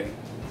melt away.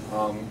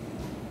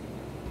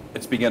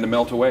 It's began to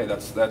melt away.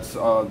 That's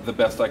the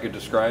best I could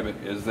describe it,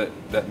 is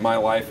that my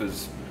life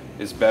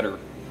is better.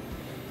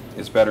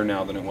 It's better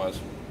now than it was.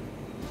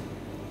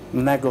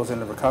 And that goes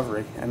into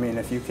recovery. I mean,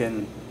 if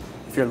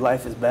your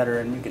life is better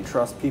and you can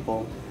trust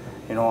people,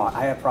 you know,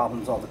 I have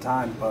problems all the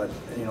time, but,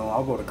 you know,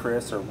 I'll go to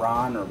Chris or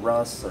Ron or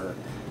Russ or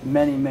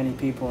many, many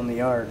people in the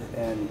yard,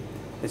 and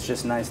it's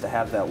just nice to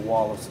have that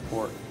wall of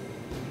support.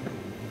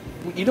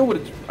 You know what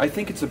I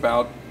think it's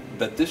about?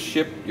 That this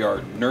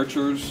shipyard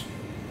nurtures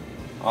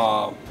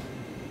our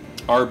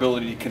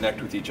ability to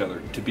connect with each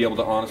other, to be able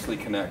to honestly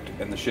connect,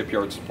 and the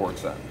shipyard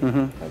supports that.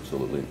 Mm-hmm.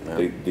 Absolutely.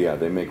 Yeah.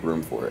 They make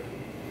room for it.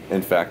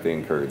 In fact, they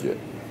encourage it.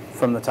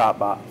 From the top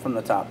down.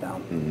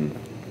 Mm-hmm.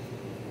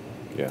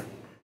 Yeah.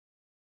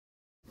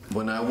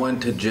 When I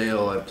went to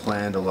jail, I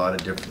planned a lot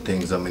of different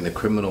things. I mean, the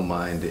criminal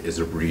mind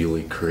is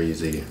really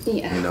crazy.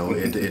 Yeah. You know,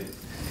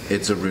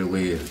 it's a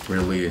really,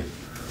 really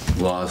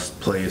lost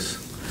place.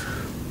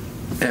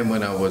 And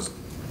when I was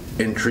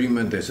in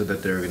treatment, they said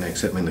that they were going to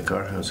accept me in the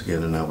car house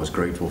again, and I was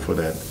grateful for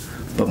that.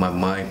 But my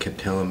mind kept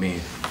telling me,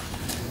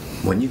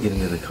 when you get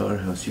into the car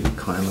house, you can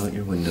climb out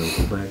your window,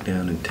 go back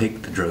down, and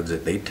take the drugs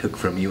that they took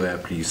from you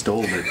after you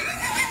stole it.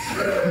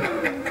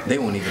 They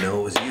won't even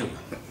know it was you,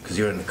 because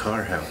you're in the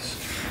car house.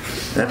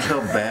 That's how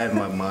bad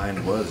my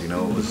mind was, you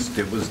know.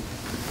 It was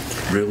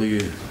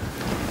really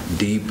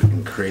deep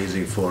and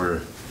crazy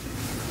for.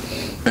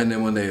 And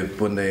then when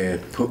they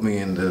put me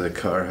into the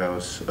car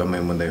house, I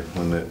mean, when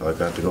I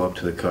got to go up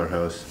to the car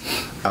house,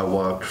 I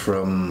walked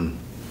from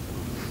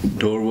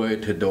doorway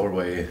to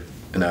doorway,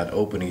 and I'd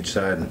open each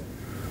side,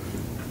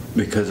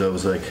 because I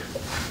was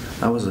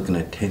looking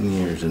at 10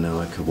 years, and now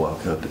I could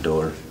walk out the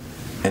door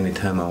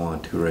anytime I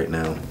want to right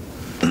now.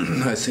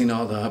 I seen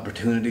all the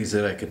opportunities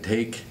that I could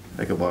take.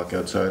 I could walk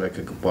outside, I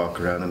could walk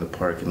around in the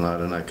parking lot,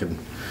 and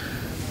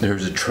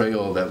there's a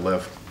trail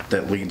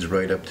that leads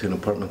right up to an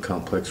apartment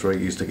complex where I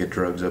used to get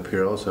drugs up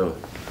here also.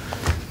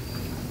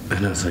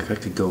 And I was like, I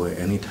could go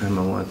any time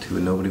I want to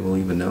and nobody will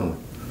even know.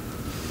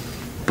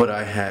 But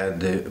I had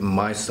to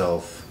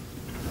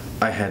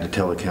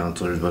tell the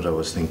counselors what I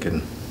was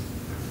thinking.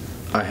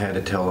 I had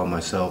to tell on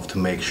myself to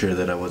make sure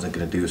that I wasn't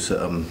going to do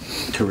something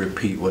to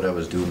repeat what I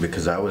was doing,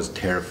 because I was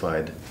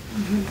terrified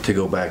to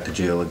go back to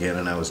jail again,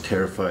 and I was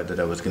terrified that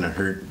I was going to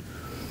hurt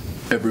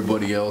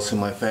everybody else in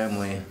my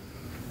family,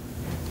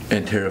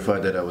 and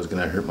terrified that I was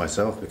going to hurt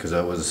myself, because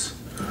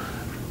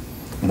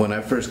when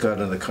I first got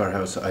into the car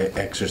house, I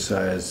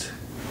exercised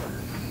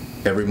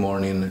every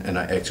morning and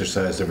I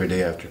exercised every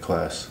day after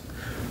class,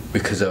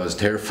 because I was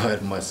terrified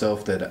of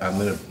myself that I'm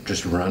going to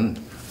just run,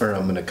 or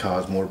I'm going to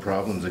cause more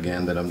problems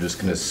again, that I'm just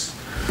going to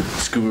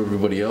screw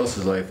everybody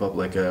else's life up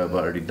like I've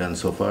already done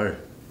so far.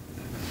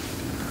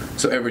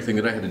 So everything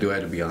that I had to do, I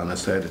had to be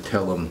honest. I had to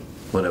tell them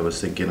what I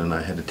was thinking, and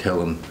I had to tell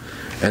them.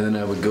 And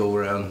then we'd go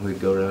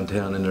around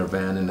town in our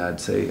van, and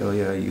I'd say, oh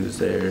yeah, I used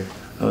there.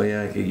 Oh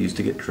yeah, I used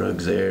to get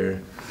drugs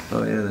there.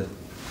 Oh yeah.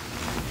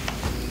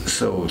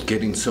 So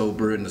getting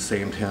sober in the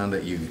same town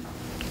that you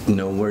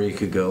know where you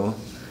could go,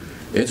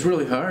 it's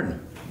really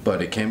hard,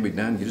 but it can be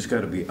done. You just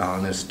got to be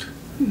honest.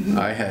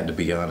 I had to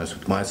be honest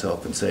with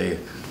myself and say,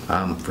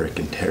 I'm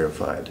freaking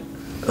terrified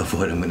of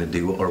what I'm going to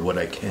do or what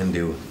I can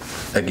do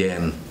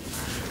again,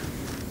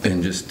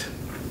 and just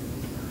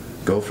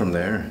go from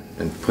there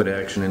and put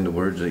action into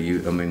words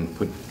that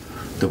put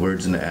the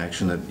words into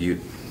action that you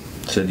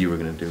said you were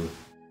going to do.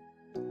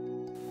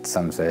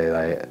 Some say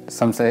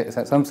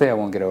I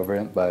won't get over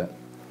it, but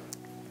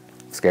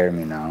it's scared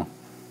me now.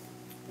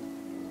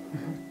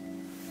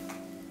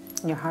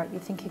 In your heart, you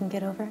think you can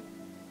get over it?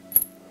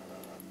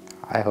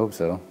 I hope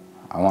so.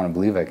 I want to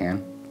believe I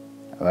can,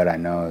 but I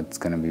know it's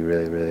going to be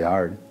really, really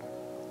hard.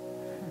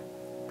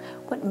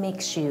 What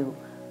makes you,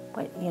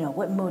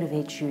 what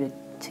motivates you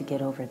to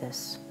get over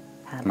this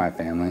habit? My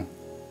family.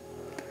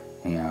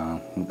 You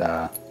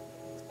know,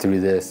 through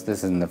this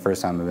isn't the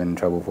first time I've been in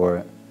trouble for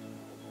it.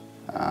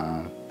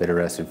 Been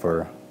arrested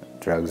for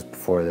drugs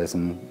before this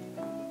and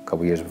a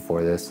couple years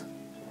before this.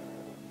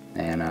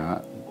 And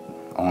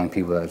only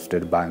people that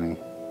stood by me,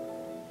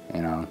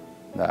 you know.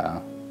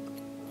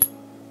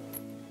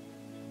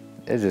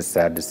 It's just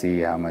sad to see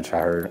how much I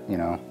heard, you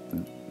know,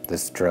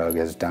 this drug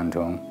has done to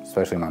them,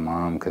 especially my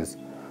mom, because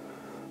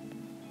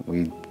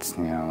we,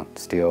 you know,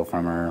 steal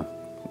from her,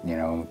 you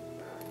know,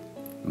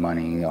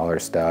 money, all her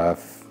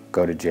stuff,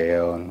 go to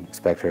jail and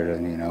expect her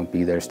to, you know,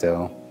 be there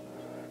still,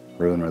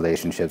 ruin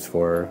relationships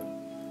for her.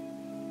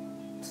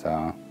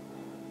 So,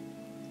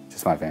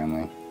 just my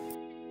family.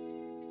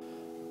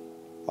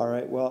 All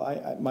right,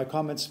 well, my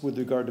comments with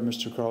regard to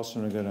Mr.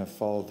 Carlson are going to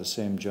follow the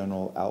same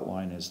general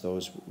outline as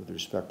those with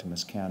respect to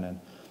Ms.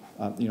 Cannon.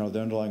 You know, the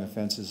underlying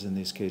offenses in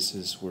these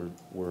cases were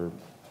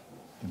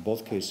in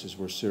both cases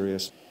were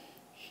serious.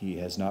 He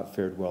has not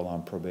fared well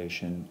on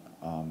probation,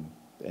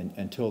 and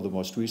until the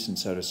most recent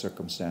set of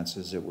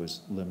circumstances, it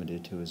was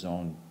limited to his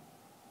own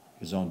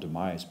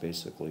demise,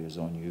 basically, his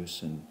own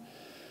use and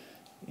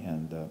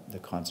the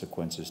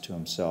consequences to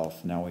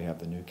himself. Now we have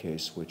the new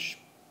case, which,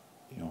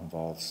 you know,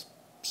 involves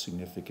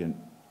significant,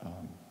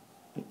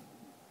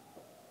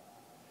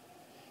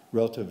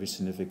 relatively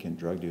significant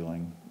drug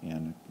dealing,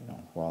 and, you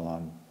know, while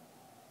on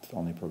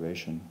felony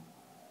probation,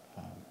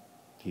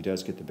 he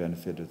does get the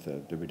benefit of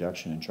the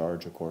reduction in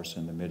charge, of course,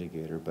 and the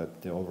mitigator,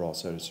 but the overall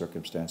set of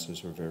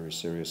circumstances were very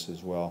serious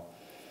as well.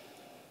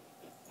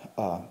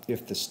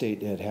 If the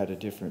state had had a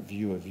different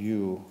view of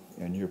you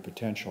and your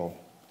potential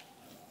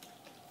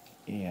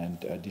and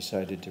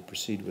decided to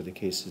proceed with the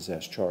cases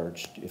as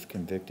charged, if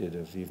convicted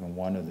of even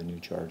one of the new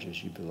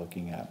charges, you'd be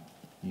looking at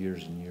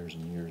years and years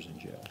and years in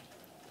jail.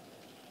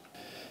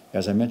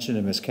 As I mentioned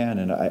to Ms.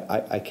 Cannon,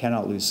 I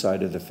cannot lose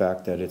sight of the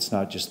fact that it's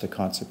not just the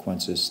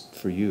consequences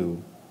for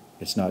you,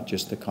 it's not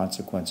just the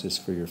consequences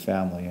for your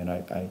family. And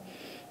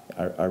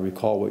I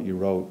recall what you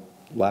wrote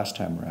last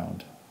time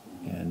around,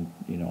 and,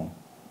 you know,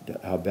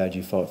 how bad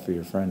you felt for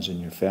your friends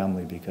and your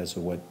family because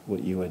of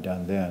what you had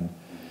done then,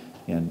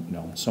 and, you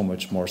know, so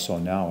much more so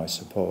now, I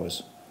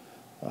suppose,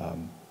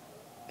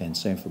 and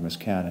same for Ms.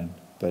 Cannon.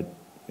 But,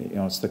 you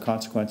know, it's the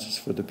consequences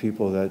for the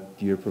people that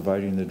you're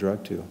providing the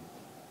drug to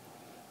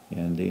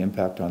and the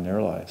impact on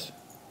their lives.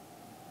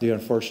 The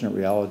unfortunate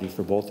reality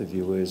for both of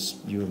you is,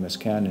 you and Ms.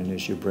 Cannon,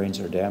 is your brains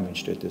are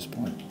damaged at this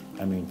point.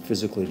 I mean,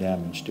 physically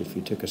damaged. If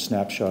you took a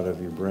snapshot of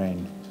your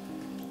brain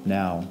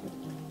now,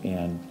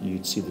 and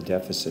you'd see the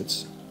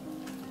deficits.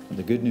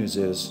 The good news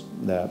is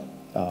that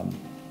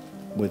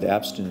with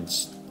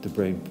abstinence, the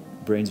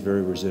brain's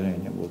very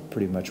resilient. It will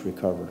pretty much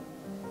recover.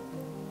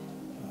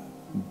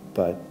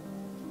 But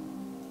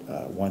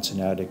once an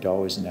addict,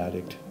 always an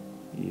addict.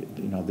 You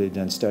know, they've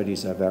done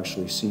studies. I've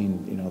actually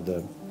seen, you know,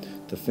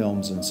 the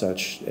films and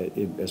such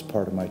as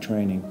part of my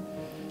training.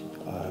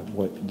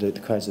 What the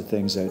kinds of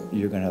things that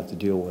you're going to have to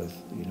deal with.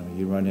 You know,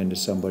 you run into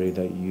somebody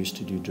that you used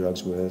to do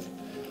drugs with.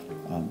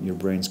 Your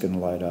brain's going to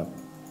light up.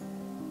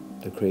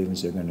 The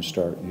cravings are going to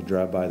start. You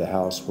drive by the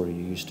house where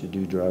you used to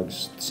do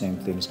drugs, the same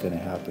thing's going to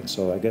happen.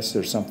 So I guess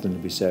there's something to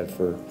be said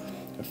for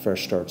a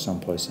fresh start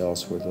someplace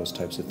else where those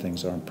types of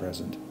things aren't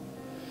present,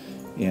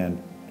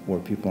 and where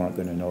people aren't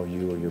going to know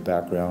you or your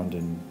background.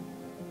 And,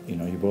 you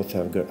know, you both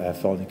have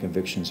felony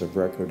convictions of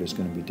record. It's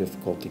going to be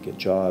difficult to get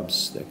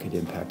jobs that could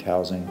impact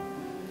housing.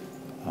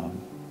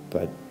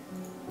 But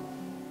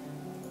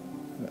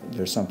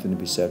there's something to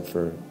be said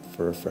for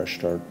a fresh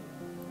start.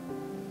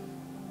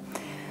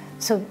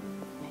 So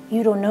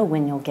you don't know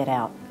when you'll get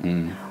out.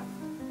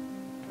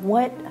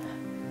 What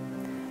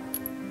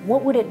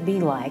would it be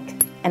like,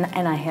 and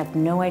I have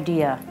no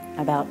idea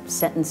about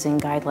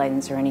sentencing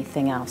guidelines or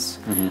anything else,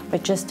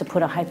 but just to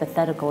put a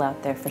hypothetical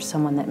out there for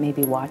someone that may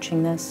be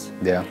watching this.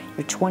 Yeah.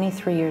 You're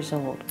 23 years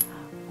old.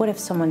 What if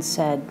someone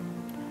said,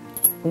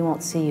 we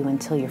won't see you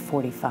until you're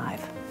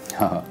 45?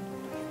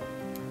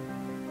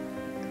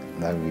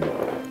 That'd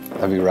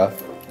be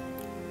rough.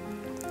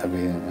 That'd be,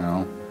 you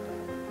know,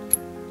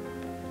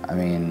 I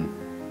mean,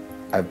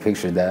 I've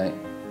pictured that,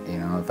 you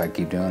know, if I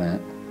keep doing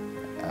it.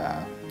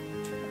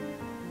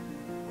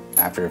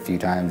 After a few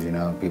times, you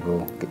know,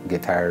 people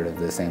get tired of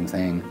the same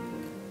thing.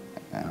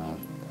 You know,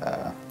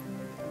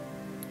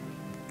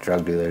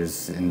 drug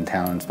dealers in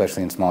town,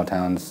 especially in small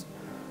towns,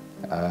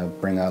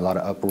 bring a lot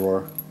of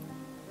uproar.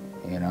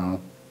 You know,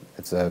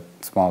 it's a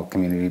small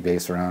community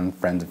based around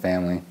friends and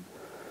family.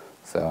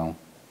 So,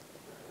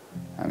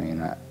 I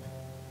mean,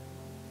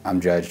 I'm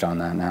judged on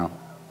that now.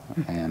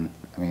 And,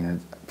 I mean,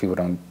 people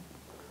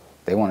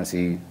they want to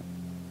see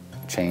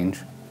change,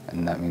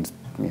 and that means,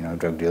 you know,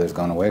 drug dealers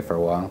going away for a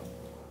while.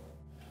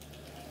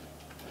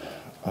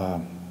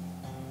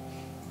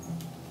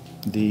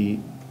 The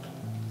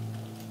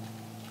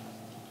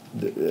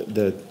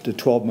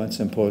 12 months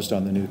imposed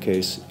on the new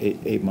case,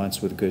 8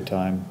 months with good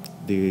time.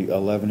 The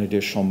 11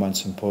 additional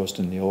months imposed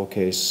in the old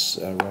case,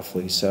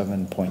 roughly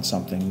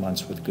 7-point-something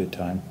months with good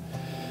time.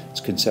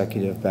 It's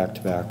consecutive, back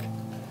to back.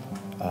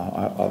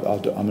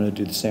 I'm going to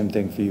do the same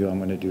thing for you. I'm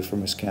going to do for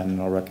Ms. Cannon.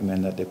 I'll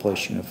recommend that they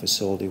place you in a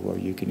facility where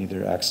you can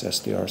either access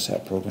the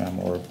RSAT program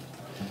or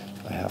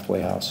a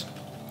halfway house.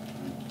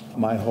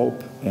 My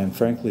hope, and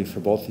frankly for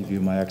both of you,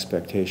 my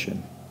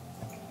expectation,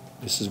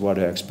 this is what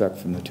I expect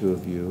from the two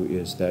of you,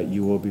 is that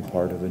you will be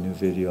part of a new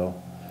video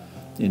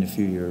in a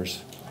few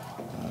years,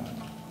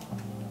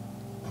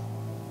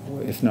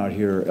 if not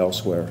here,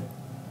 elsewhere,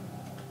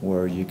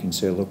 where you can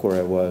say, look where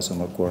I was and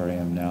look where I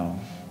am now.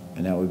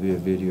 And that would be a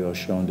video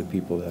shown to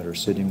people that are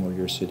sitting where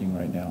you're sitting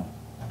right now,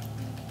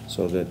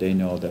 so that they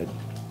know that,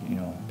 you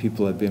know,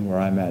 people have been where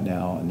I'm at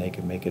now and they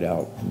can make it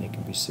out and they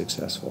can be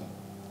successful.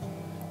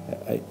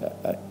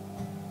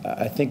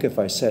 I think if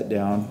I sat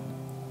down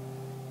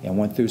and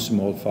went through some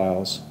old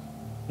files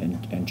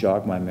and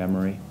jogged my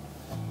memory,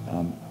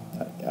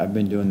 I've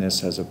been doing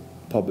this as a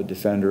public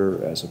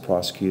defender, as a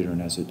prosecutor,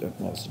 and as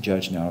a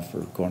judge now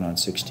for going on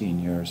 16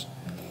 years.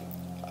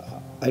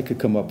 I could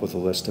come up with a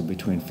list of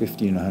between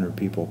 50 and 100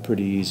 people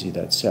pretty easy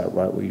that sat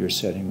right where you're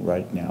sitting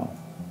right now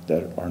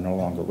that are no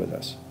longer with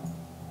us.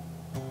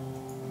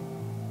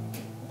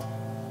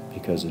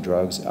 Because of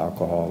drugs,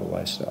 alcohol, the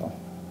lifestyle.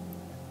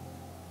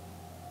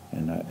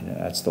 And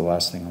that's the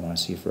last thing I want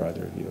to see for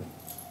either of you.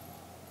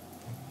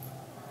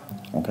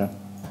 Okay?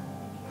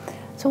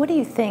 So what do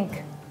you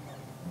think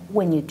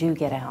when you do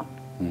get out?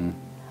 Mm-hmm.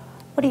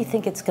 What do you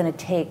think it's going to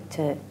take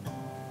to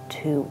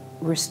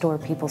restore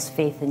people's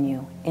faith in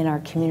you, in our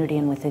community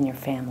and within your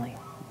family?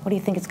 What do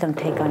you think it's going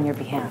to take on your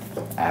behalf?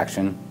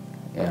 Action.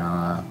 You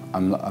know,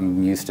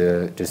 I'm used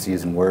to just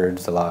using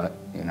words a lot,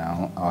 you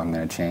know, oh, I'm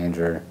going to change,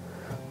 or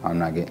I'm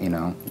not getting, you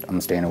know, I'm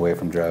staying away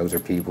from drugs or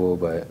people,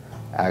 but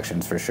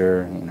actions for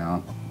sure, you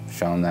know,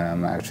 showing that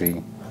I'm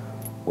actually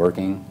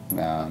working,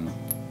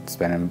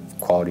 spending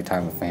quality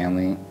time with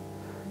family,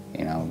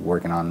 you know,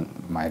 working on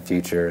my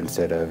future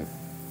instead of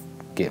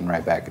getting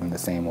right back in the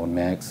same old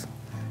mix.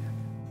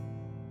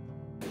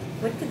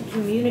 What could the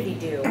community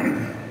do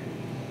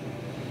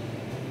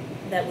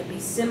that would be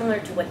similar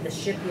to what the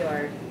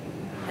shipyard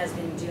has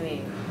been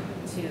doing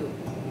to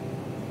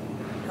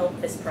help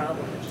this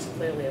problem, which is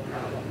clearly a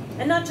problem?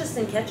 And not just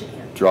in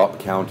Ketchikan. Drop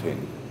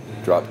counting.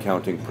 Drop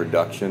counting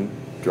production,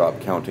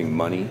 drop counting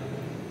money,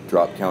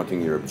 drop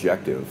counting your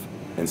objective,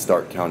 and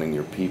start counting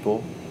your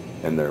people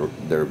and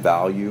their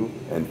value,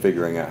 and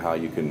figuring out how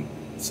you can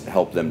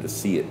help them to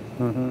see it,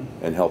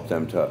 and help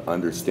them to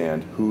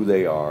understand who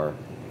they are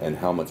and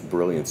how much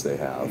brilliance they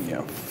have.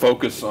 Yeah,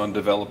 focus on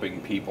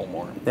developing people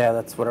more. Yeah,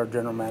 that's what our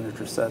general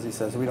manager says. He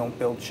says we don't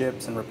build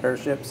ships and repair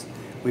ships,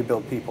 we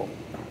build people.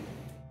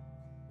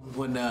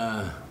 When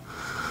I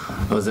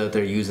was out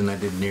there using, I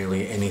did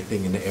nearly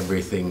anything and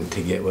everything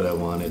to get what I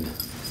wanted.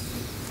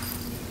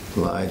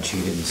 Lied,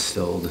 cheated, and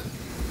stole.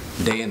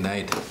 Day and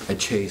night, I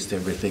chased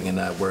everything and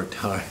I worked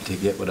hard to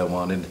get what I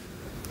wanted.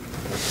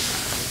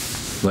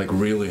 Like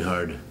really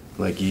hard.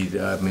 Like,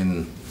 I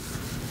mean,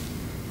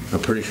 I'm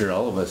pretty sure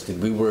all of us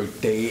did. We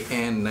worked day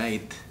and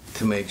night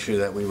to make sure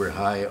that we were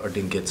high or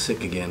didn't get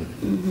sick again.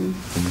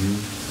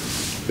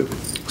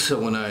 So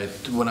when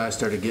I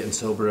started getting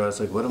sober, I was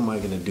like, what am I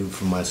going to do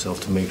for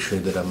myself to make sure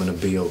that I'm going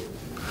to be okay?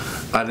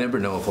 I never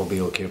know if I'll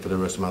be okay for the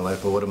rest of my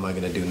life, but what am I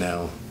going to do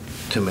now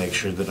to make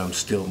sure that I'm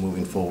still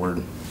moving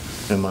forward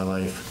in my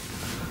life?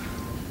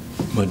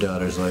 My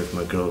daughter's life,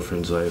 my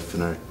girlfriend's life,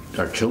 and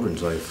our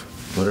children's life.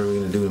 What are we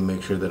going to do to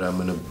make sure that I'm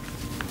going to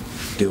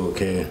do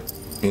okay?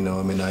 You know,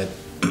 I mean,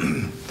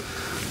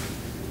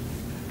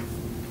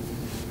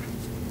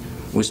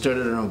 we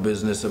started our own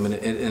business. I mean,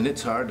 and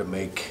it's hard to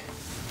make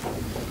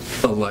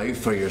a life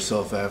for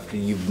yourself after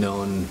you've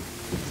known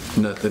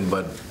nothing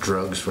but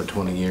drugs for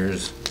 20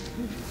 years,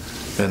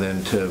 and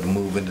then to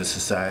move into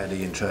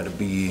society and try to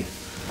be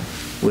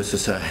with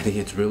society.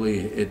 It's really,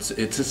 it's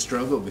a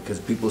struggle because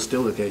people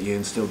still look at you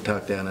and still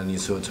talk down on you,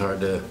 so it's hard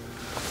to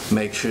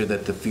make sure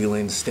that the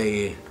feelings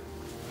stay,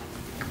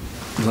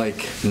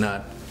 like,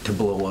 not to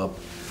blow up,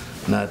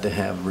 not to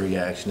have a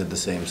reaction to the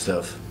same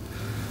stuff.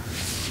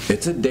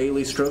 It's a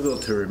daily struggle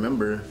to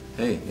remember,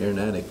 hey, you're an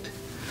addict.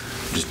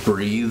 Just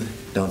breathe,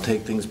 don't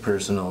take things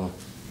personal.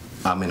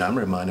 I mean, I'm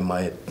reminding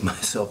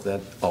myself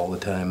that all the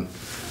time.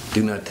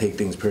 Do not take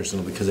things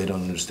personal because they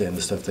don't understand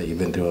the stuff that you've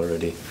been through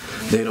already.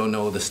 They don't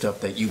know the stuff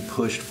that you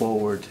pushed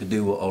forward to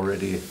do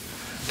already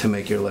to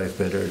make your life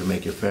better, to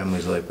make your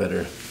family's life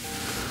better.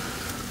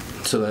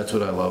 So that's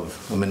what I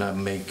love. I mean, I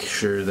make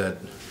sure that,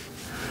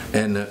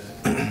 and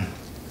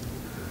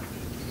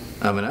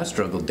I mean, I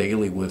struggle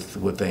daily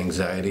with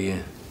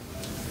anxiety,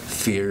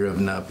 fear of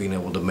not being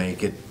able to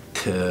make it,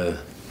 to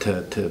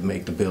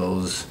make the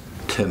bills,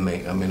 I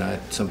mean, I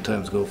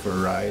sometimes go for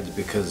rides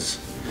because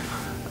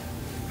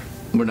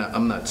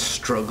I'm not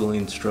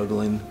struggling,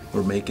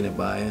 we're making it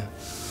by.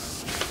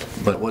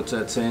 But what's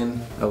that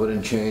saying? I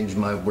wouldn't change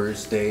my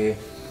worst day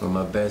or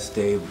my best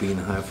day of being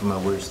high for my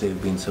worst day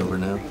of being sober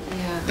now.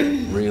 Yeah.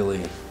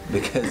 Really,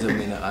 because I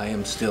mean, I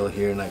am still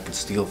here and I can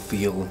still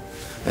feel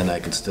and I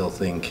can still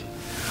think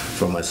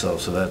for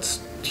myself, so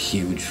that's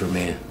huge for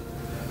me.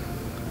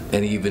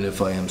 And even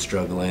if I am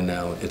struggling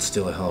now, it's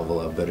still a hell of a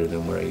lot better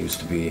than where I used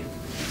to be.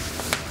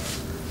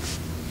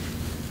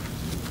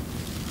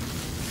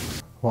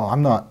 Well,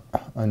 I'm not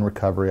in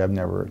recovery. I've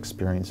never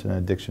experienced an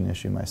addiction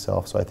issue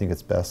myself, so I think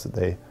it's best that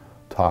they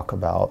talk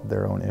about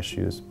their own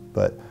issues.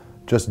 But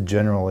just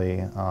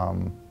generally,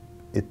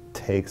 it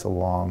takes a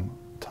long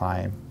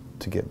time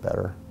to get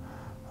better.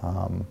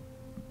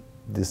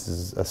 This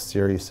is a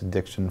serious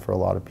addiction for a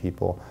lot of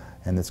people,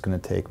 and it's going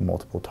to take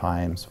multiple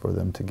times for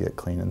them to get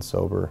clean and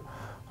sober.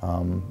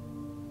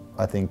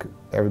 I think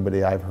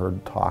everybody I've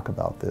heard talk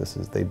about this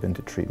is they've been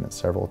to treatment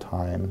several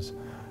times.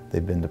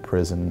 They've been to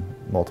prison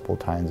multiple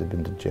times. They've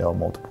been to jail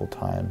multiple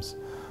times.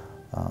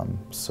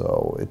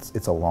 So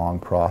it's a long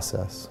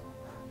process.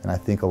 And I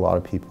think a lot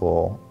of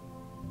people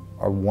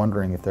are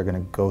wondering if they're going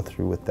to go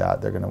through with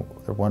that. They're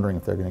wondering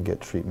if they're going to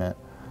get treatment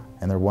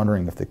and they're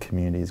wondering if the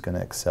community is going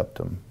to accept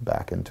them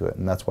back into it.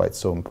 And that's why it's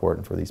so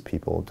important for these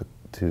people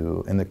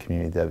to in the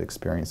community that have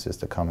experienced this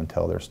to come and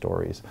tell their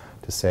stories,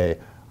 to say,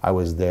 I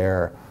was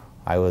there,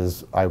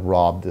 I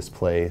robbed this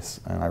place,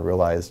 and I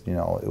realized, you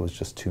know, it was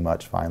just too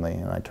much finally,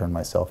 and I turned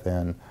myself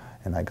in,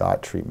 and I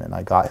got treatment,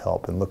 I got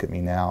help, and look at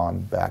me now, I'm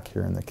back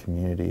here in the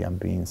community, I'm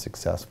being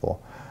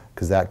successful.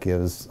 Because that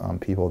gives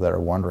people that are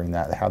wondering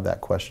that, have that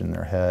question in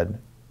their head,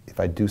 if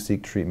I do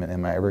seek treatment,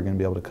 am I ever going to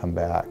be able to come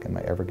back? Am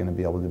I ever going to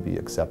be able to be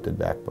accepted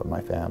back by my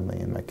family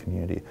and my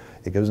community?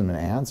 It gives them an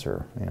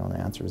answer, you know, and the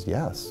answer is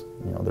yes.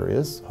 You know, there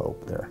is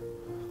hope there.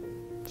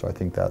 So I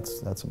think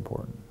that's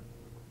important.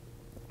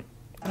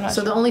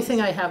 So the only thing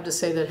I have to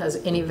say that has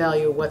any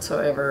value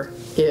whatsoever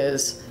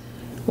is,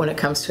 when it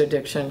comes to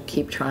addiction,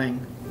 keep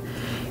trying.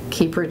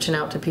 Keep reaching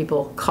out to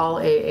people. Call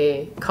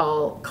AA,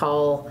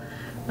 call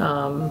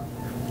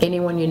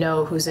anyone you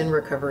know who's in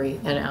recovery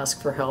and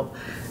ask for help.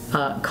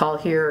 Call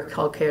here,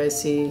 call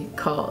KIC,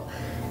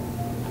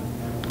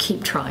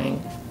 keep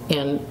trying.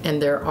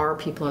 And there are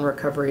people in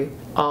recovery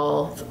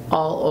all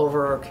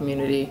over our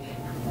community.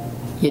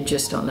 You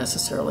just don't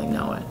necessarily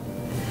know it.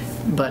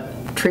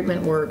 But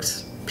treatment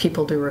works.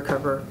 People do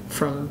recover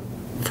from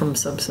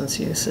substance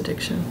use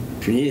addiction.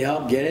 If you need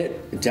help, get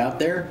it. It's out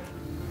there.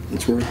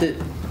 It's worth it.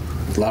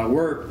 It's a lot of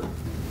work,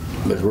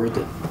 but it's worth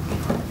it.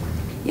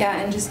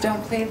 Yeah, and just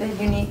don't play the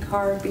unique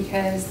card,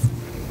 because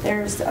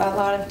there's a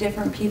lot of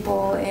different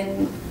people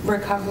in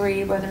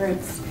recovery, whether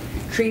it's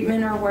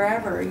treatment or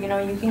wherever. You know,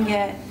 you can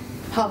get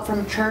help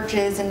from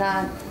churches and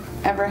not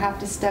ever have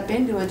to step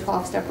into a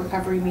 12-step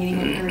recovery meeting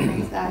and hear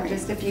things that.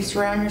 Just if you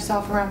surround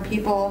yourself around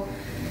people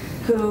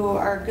who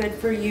are good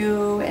for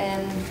you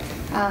and,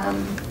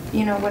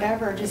 you know,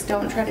 whatever, just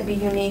don't try to be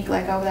unique,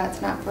 like, oh,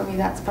 that's not for me,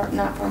 that's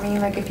not for me.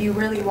 Like, if you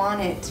really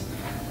want it,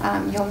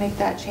 you'll make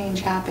that change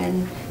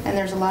happen. And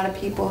there's a lot of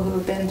people who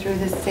have been through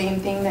the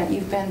same thing that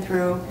you've been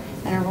through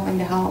and are willing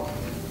to help.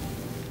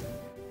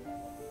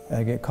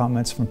 I get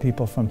comments from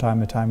people from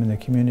time to time in the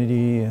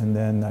community, and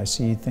then I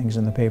see things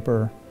in the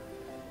paper,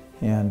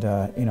 and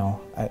you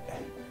know,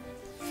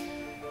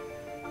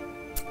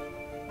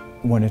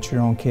 when it's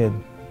your own kid,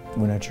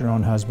 when it's your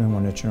own husband,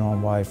 when it's your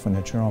own wife, when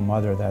it's your own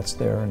mother that's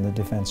there in the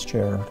defense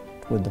chair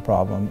with the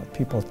problem,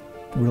 people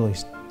really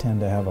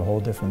tend to have a whole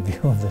different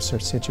view of this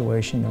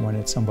situation than when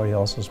it's somebody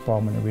else's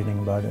problem and they're reading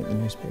about it in the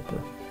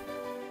newspaper.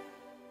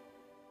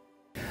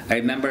 I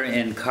remember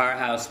in Car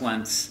House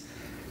once,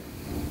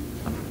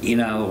 you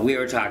know, we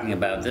were talking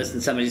about this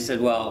and somebody said,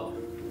 well,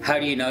 how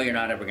do you know you're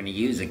not ever going to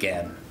use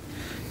again?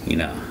 You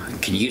know,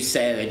 can you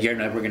say that you're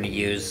never going to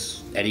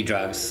use any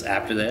drugs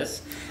after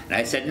this? And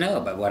I said, no,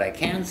 but what I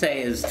can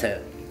say is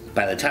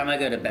by the time I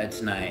go to bed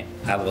tonight,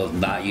 I will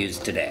not use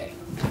today.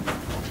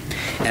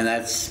 And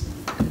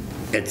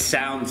it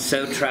sounds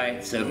so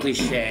trite, so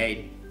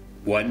cliched,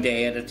 one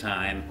day at a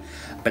time,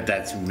 but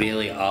that's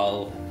really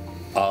all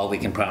we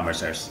can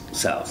promise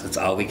ourselves. That's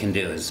all we can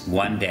do is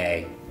one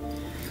day,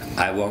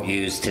 I won't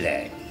use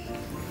today.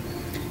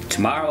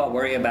 Tomorrow I'll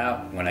worry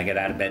about when I get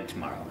out of bed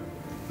tomorrow.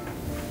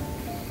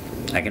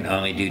 I can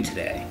only do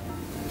today.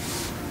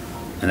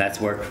 And that's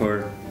worked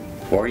for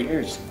 4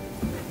 years.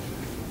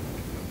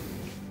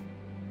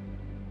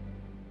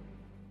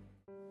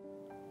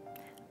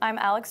 I'm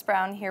Alex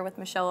Brown here with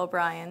Michelle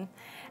O'Brien,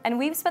 and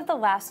we've spent the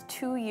last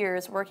 2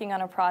 years working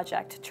on a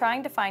project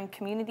trying to find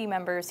community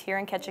members here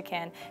in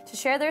Ketchikan to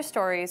share their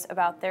stories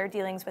about their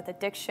dealings with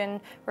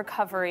addiction,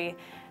 recovery,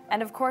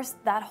 and of course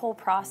that whole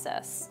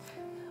process.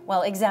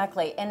 Well,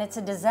 exactly, and it's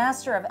a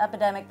disaster of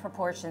epidemic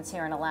proportions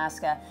here in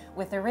Alaska,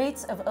 with the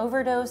rates of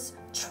overdose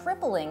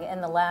tripling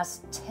in the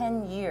last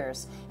 10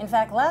 years. In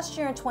fact, last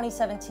year in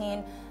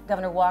 2017,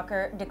 Governor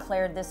Walker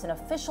declared this an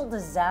official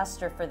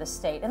disaster for the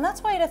state, and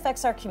that's why it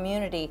affects our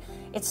community.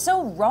 It's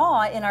so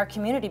raw in our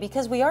community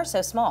because we are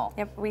so small.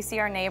 Yep, we see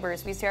our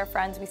neighbors, we see our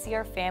friends, we see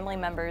our family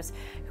members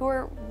who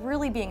are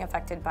really being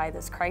affected by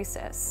this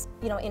crisis.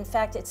 You know, in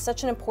fact, it's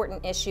such an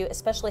important issue,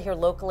 especially here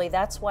locally.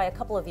 That's why a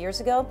couple of years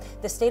ago,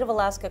 the State of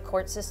Alaska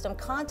court system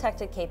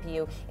contacted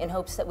KPU in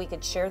hopes that we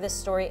could share this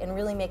story and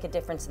really make a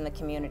difference in the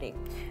community.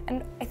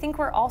 And I think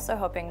we're also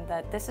hoping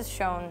that this is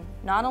shown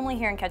not only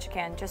here in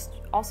Ketchikan, just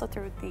also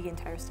through the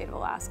entire state of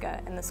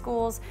Alaska in the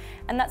schools,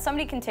 and that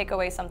somebody can take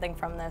away something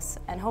from this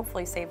and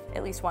hopefully save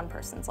at least one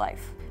person's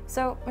life.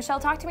 So, Michelle,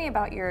 talk to me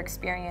about your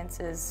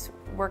experiences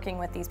working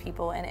with these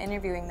people and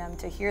interviewing them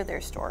to hear their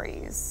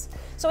stories.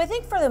 So I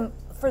think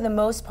for the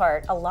most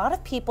part, a lot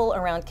of people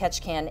around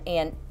Ketchikan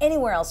and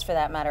anywhere else for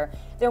that matter,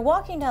 they're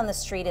walking down the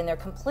street and they're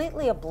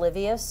completely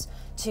oblivious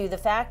to the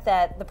fact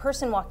that the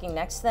person walking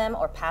next to them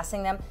or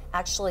passing them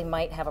actually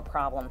might have a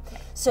problem.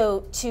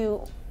 So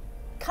to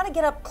kind of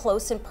get up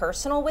close and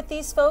personal with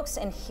these folks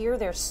and hear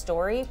their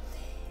story,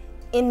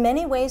 in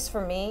many ways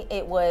for me,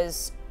 it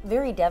was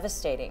very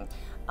devastating.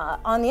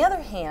 On the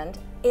other hand,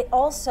 it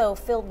also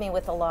filled me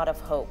with a lot of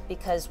hope,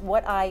 because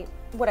what I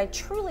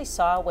truly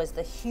saw was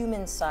the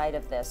human side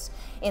of this,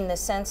 in the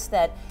sense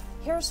that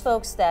here's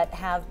folks that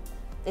have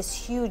this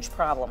huge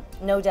problem,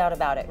 no doubt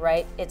about it,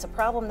 right? It's a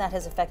problem that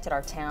has affected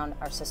our town,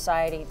 our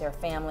society, their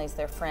families,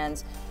 their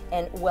friends,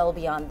 and well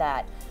beyond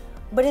that.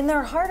 But in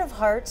their heart of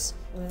hearts,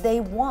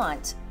 they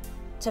want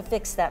to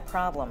fix that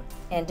problem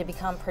and to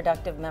become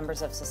productive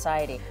members of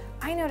society.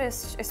 I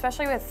noticed,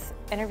 especially with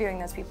interviewing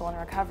those people in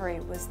recovery,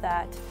 was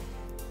that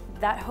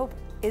hope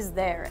is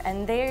there,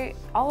 and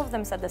all of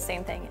them said the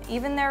same thing.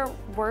 Even their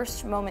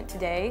worst moment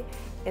today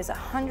is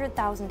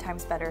 100,000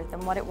 times better than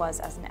what it was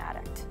as an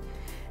addict.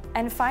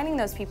 And finding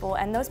those people,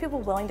 and those people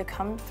willing to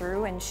come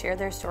through and share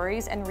their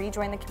stories and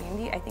rejoin the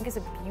community, I think is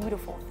a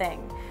beautiful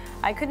thing.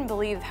 I couldn't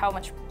believe how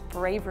much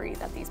bravery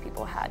that these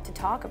people had to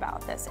talk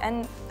about this,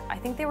 and I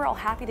think they were all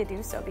happy to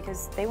do so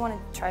because they want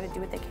to try to do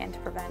what they can to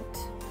prevent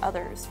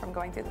others from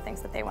going through the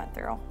things that they went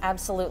through.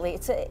 Absolutely.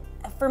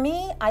 For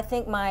me, I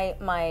think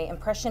my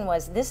impression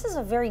was this is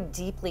a very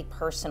deeply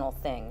personal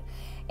thing,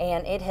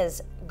 and it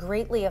has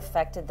greatly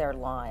affected their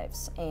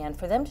lives. And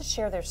for them to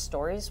share their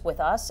stories with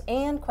us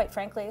and, quite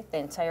frankly, the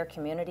entire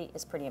community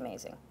is pretty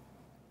amazing.